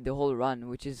like feet the whole run,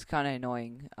 which is kind of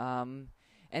annoying.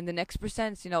 And the next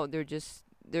percents,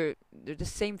 they're the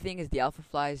same thing as the Alpha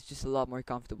Flies, just a lot more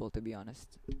comfortable to be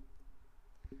honest.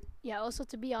 Yeah. Also,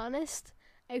 to be honest,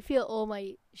 I feel all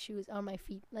my shoes on my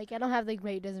feet. Like I don't have the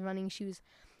greatest running shoes.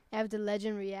 I have the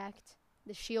Legend React,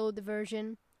 the Shield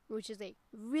version, which is like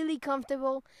really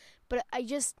comfortable. But I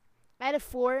had a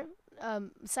four,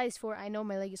 size four. I know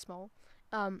my leg is small,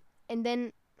 and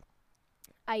then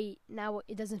I now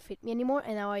it doesn't fit me anymore,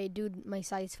 and now I do my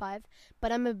size five.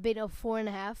 But I'm a bit of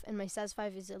 4.5, and my size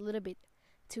five is a little bit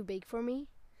too big for me.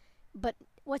 But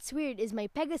what's weird is my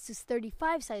Pegasus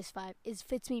 35 size five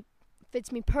fits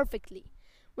me perfectly,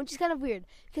 which is kind of weird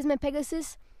because my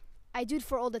Pegasus I do it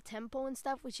for all the tempo and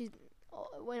stuff, which is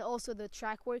when also the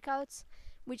track workouts,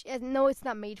 which no, it's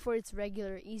not made for. It's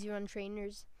regular easy run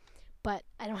trainers, but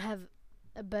I don't have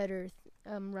a better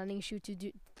running shoe to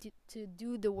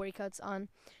do the workouts on.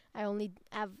 I only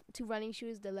have two running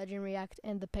shoes: the Legend React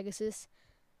and the Pegasus.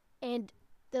 And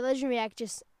the Legend React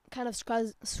just kind of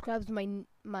scrubs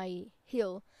my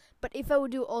heel. But if I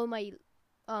would do all my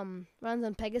runs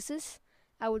on Pegasus,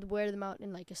 I would wear them out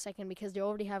in like a second because they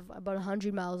already have about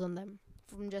 100 miles on them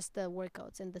from just the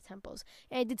workouts and the tempos.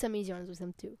 And I did some easy runs with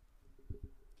them too.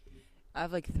 I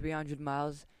have like 300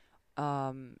 miles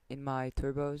in my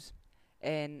turbos,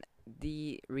 and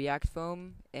the React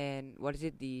foam and what is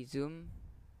it? The Zoom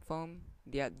foam.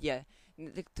 Yeah,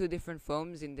 the two different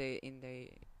foams in the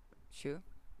shoe.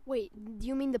 Wait, do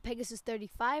you mean the Pegasus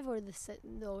 35 or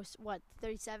those what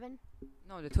 37?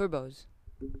 No, the turbos.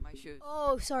 My shoes.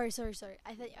 Oh, sorry.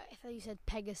 I thought you said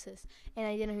Pegasus, and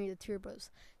I didn't hear the turbos.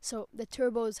 So the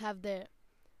turbos have the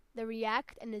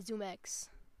React and the Zoom X.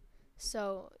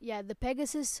 So yeah, the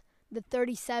Pegasus, the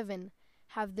 37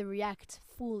 have the React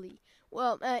fully.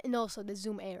 Well, and also the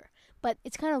Zoom Air. But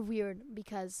it's kind of weird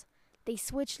because they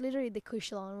switch literally the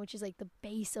Cuchelon, which is like the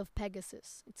base of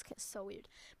Pegasus. It's so weird.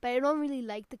 But I don't really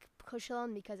like the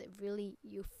Cuchelon because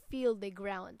you feel the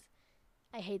ground.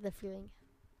 I hate the feeling.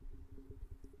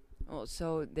 Oh,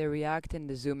 so the React and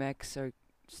the Zoom X are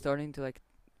starting to like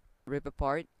rip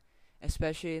apart,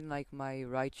 especially in like my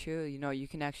right shoe. You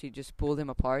can actually just pull them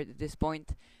apart at this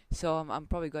point. So I'm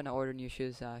probably gonna order new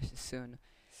shoes soon.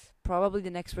 Probably the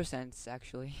next percents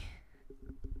actually.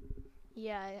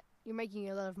 Yeah, you're making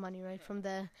a lot of money, right, from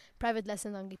the private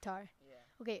lesson on guitar.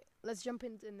 Yeah. Okay, let's jump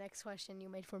into the next question you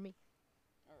made for me.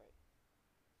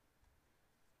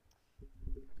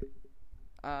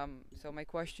 So my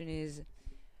question is,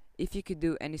 if you could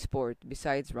do any sport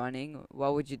besides running,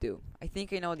 what would you do? I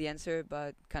think I know the answer,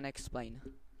 but can I explain?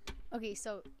 Okay,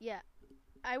 so yeah,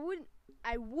 I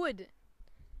would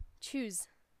choose.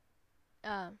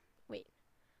 Wait,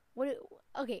 what?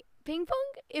 Okay, ping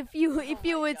pong. If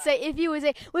you would say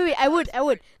wait, I would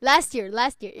not last year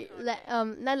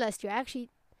actually,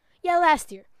 yeah,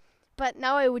 last year, but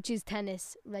now I would choose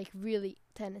tennis, like really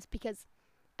tennis, because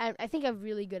I think I'm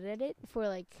really good at it for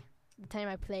like the time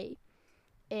I play,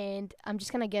 and I'm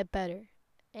just gonna get better.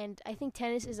 And I think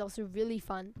tennis is also really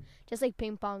fun, just like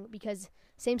ping pong, because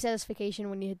same satisfaction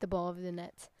when you hit the ball over the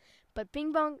net. But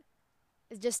ping pong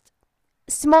is just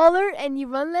smaller and you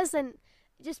run less, and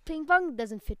just ping pong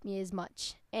doesn't fit me as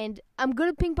much. And I'm good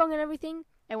at ping pong and everything.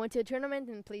 I went to a tournament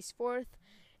and placed fourth,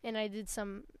 and I did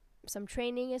some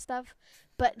training and stuff.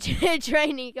 But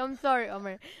training, I'm sorry,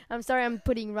 Omar. I'm sorry I'm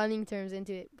putting running terms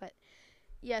into it. But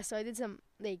yeah, so I did some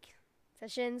like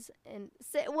sessions and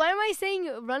why am I saying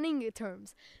running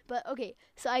terms? But okay,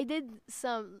 so I did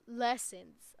some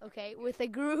lessons, okay, with a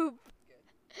group,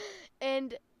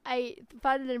 and I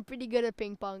found that I'm pretty good at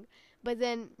ping pong. But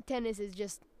then tennis is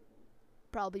just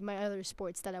probably my other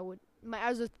sports that I would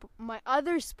my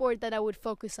other sport that I would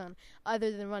focus on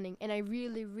other than running, and I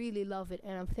really really love it,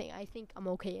 and I think I'm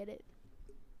okay at it.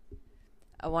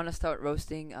 I want to start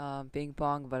roasting ping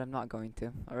pong, but I'm not going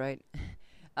to. All right.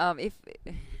 If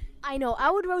I know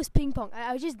I would roast ping pong.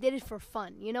 I just did it for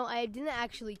fun. I didn't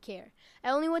actually care.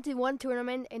 I only went to one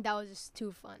tournament, and that was just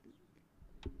too fun.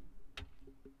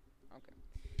 Okay.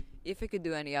 If I could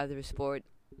do any other sport,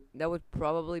 that would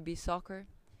probably be soccer.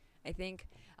 I think.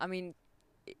 I mean,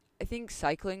 I think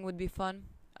cycling would be fun.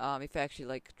 If I actually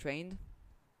like trained,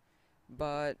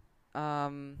 but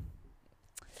um,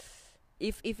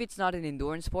 if it's not an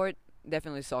endurance sport,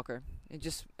 definitely soccer. It's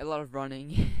just a lot of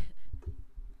running.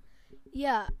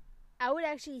 Yeah, I would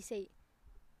actually say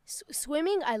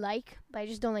swimming I like, but I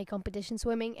just don't like competition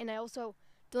swimming, and I also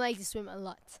don't like to swim a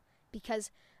lot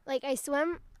because like I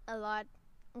swim a lot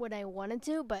when I wanted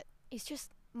to, but it's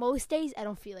just most days I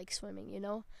don't feel like swimming.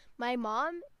 My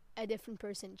mom, a different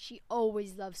person. She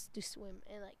always loves to swim,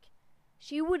 and like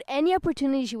she would any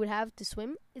opportunity she would have to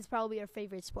swim is probably her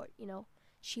favorite sport.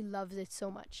 She loves it so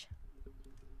much.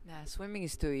 Nah, swimming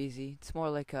is too easy. It's more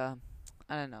like I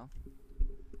don't know.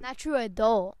 Not true at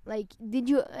all. Like, did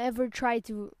you ever try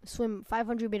to swim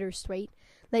 500 meters straight?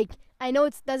 Like, I know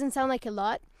it doesn't sound like a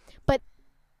lot, but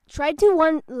try to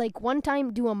one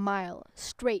time do a mile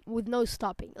straight with no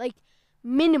stopping, like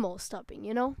minimal stopping.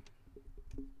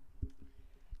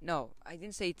 No, I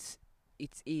didn't say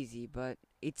it's easy, but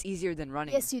it's easier than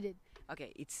running. Yes, you did.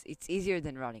 Okay, it's easier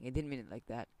than running. I didn't mean it like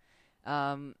that.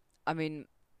 I mean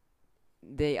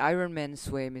the Ironman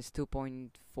swim is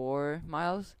 2.4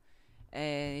 miles,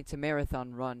 and it's a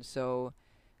marathon run. So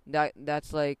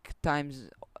that's like times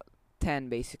 10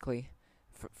 basically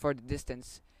for the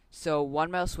distance. So 1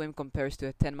 mile swim compares to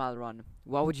a 10 mile run.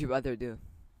 What would you rather do?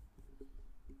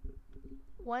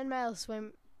 1 mile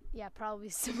swim. Yeah, probably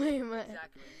swim.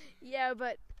 Exactly. Yeah,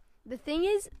 but the thing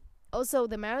is, also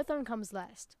the marathon comes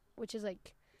last, which is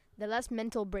like the last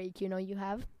mental break you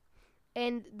have,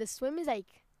 and the swim is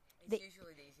like It's the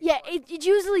usually the easiest yeah, part. it's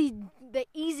usually the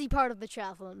easy part of the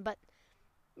triathlon. But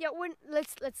yeah,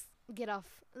 let's get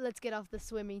off the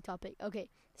swimming topic. Okay,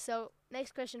 so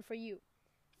next question for you: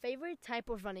 favorite type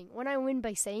of running? What I mean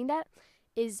by saying that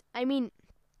is, I mean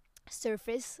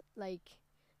surface, like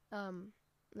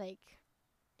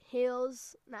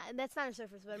hills. Nah, that's not a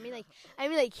surface, but I mean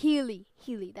like Healy.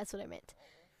 That's what I meant.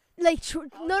 Like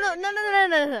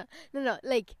no.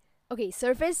 Like okay,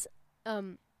 surface,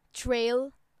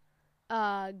 trail,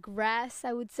 grass.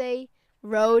 I would say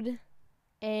road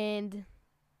and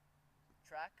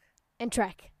Track.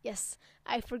 track. Yes,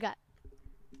 I forgot.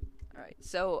 All right.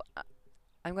 So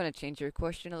I'm gonna change your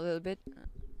question a little bit.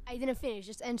 I didn't finish.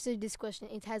 Just answer this question.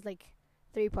 It has like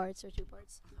 3 parts or 2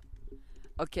 parts.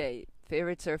 Okay,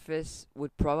 favorite surface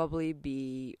would probably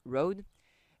be road.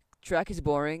 Track is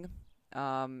boring,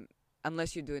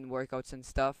 unless you're doing workouts and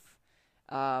stuff.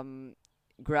 Um,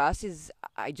 Grass is.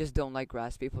 I just don't like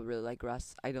grass. People really like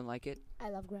grass. I don't like it. I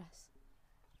love grass.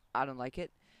 I don't like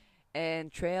it.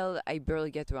 And trail, I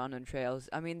barely get around on trails.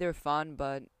 I mean, they're fun,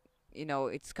 but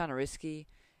it's kind of risky,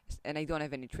 and I don't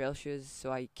have any trail shoes,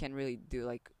 so I can't really do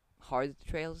like hard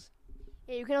trails.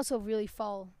 Yeah, you can also really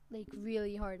fall like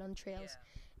really hard on trails.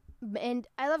 And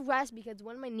I love grass because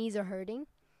when my knees are hurting,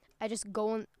 I just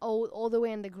go on all the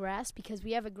way on the grass because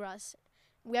we have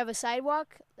a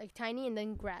sidewalk like tiny and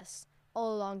then grass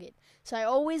all along it. So I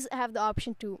always have the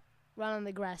option to run on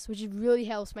the grass, which really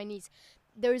helps my knees.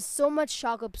 There is so much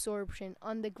shock absorption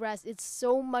on the grass. It's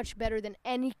so much better than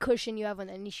any cushion you have on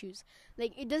any shoes.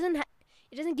 Like it doesn't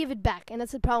give it back, and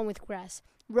that's the problem with grass.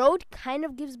 Road kind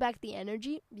of gives back the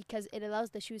energy because it allows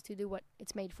the shoes to do what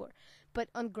it's made for. But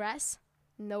on grass,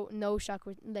 no shock,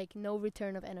 no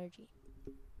return of energy.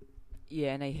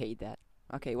 Yeah, and I hate that.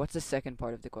 Okay, what's the second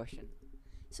part of the question?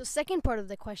 So second part of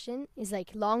the question is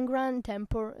like long run,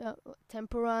 tempo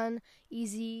run,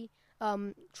 easy,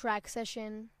 track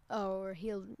session, or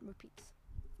hill repeats.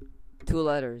 2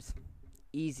 letters.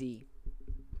 Easy.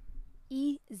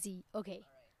 Easy. Okay.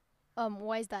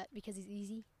 Why is that? Because it's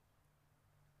easy.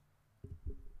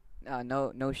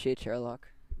 No shit, Sherlock.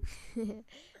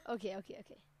 Okay.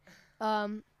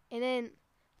 And then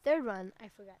third one, I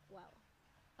forgot.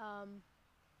 Wow.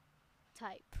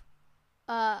 Type.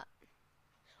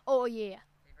 Oh yeah.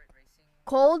 Favorite racing?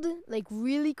 Cold, like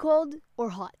really cold, or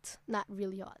hot? Not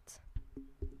really hot.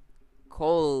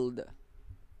 Cold.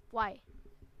 Why?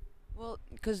 Well,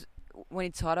 because when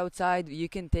it's hot outside, you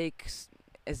can take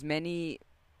as many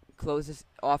clothes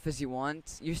off as you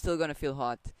want. You're still gonna feel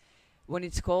hot. When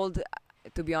it's cold,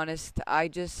 to be honest, I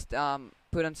just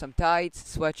put on some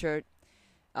tights, sweatshirt,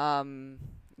 um,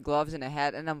 gloves and a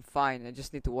hat, and I'm fine. I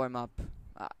just need to warm up.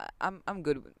 I'm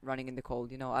good with running in the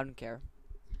cold. I don't care.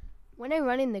 When I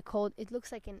run in the cold, it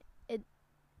looks like it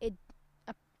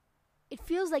a, it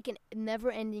feels like a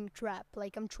never-ending trap.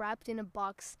 Like I'm trapped in a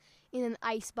box, in an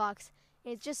ice box.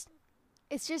 It's just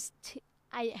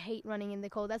I hate running in the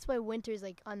cold. That's why winter is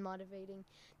like unmotivating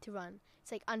to run.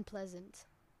 It's like unpleasant.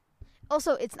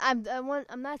 Also,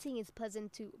 I'm not saying it's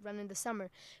pleasant to run in the summer,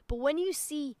 but when you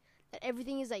see that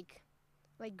everything is like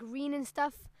green and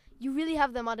stuff, you really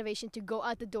have the motivation to go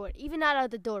out the door, even not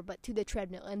out the door, but to the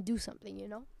treadmill and do something.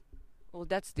 Well,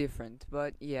 that's different,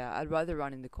 but yeah, I'd rather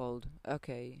run in the cold.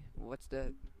 Okay, what's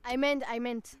the? I meant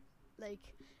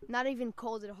like not even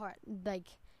cold or hot. Like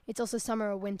it's also summer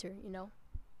or winter.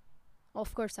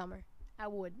 Of course, summer. I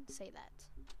would say that.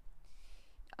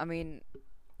 I mean,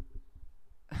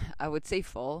 I would say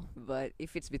fall, but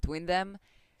if it's between them,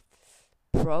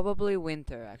 probably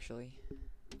winter actually.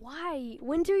 Why?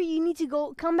 Winter, you need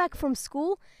to come back from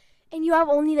school, and you have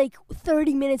only like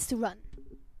 30 minutes to run.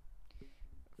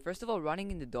 First of all,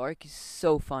 running in the dark is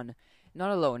so fun.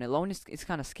 Not alone. Alone is it's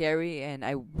kind of scary, and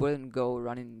I wouldn't go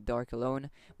running in the dark alone.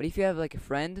 But if you have like a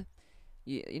friend,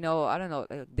 I don't know,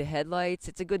 the headlights.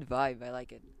 It's a good vibe. I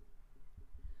like it.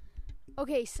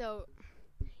 Okay, so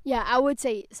yeah, I would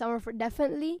say summer for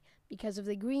definitely because of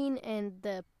the green and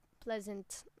the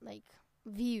pleasant like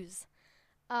views.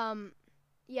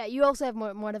 Yeah, you also have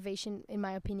more motivation, in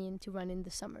my opinion, to run in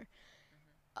the summer.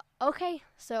 Okay,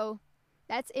 so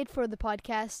that's it for the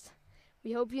podcast.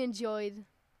 We hope you enjoyed,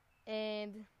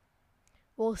 and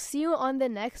we'll see you on the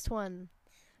next one.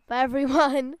 Bye,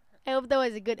 everyone. I hope that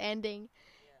was a good ending.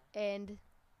 And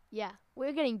yeah,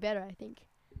 we're getting better, I think.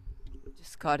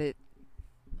 Just cut it.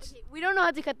 Okay, we don't know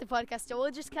how to cut the podcast, so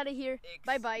we'll just cut it here.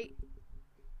 Bye bye.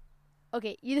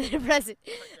 Okay, you didn't press it.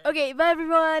 Okay, bye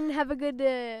everyone. Have a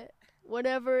good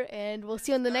whatever, and we'll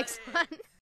see you on the next one.